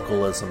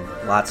localism,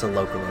 lots of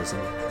localism.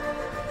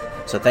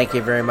 So thank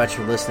you very much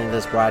for listening to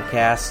this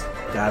broadcast.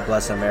 God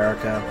bless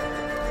America.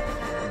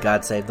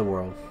 God save the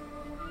world.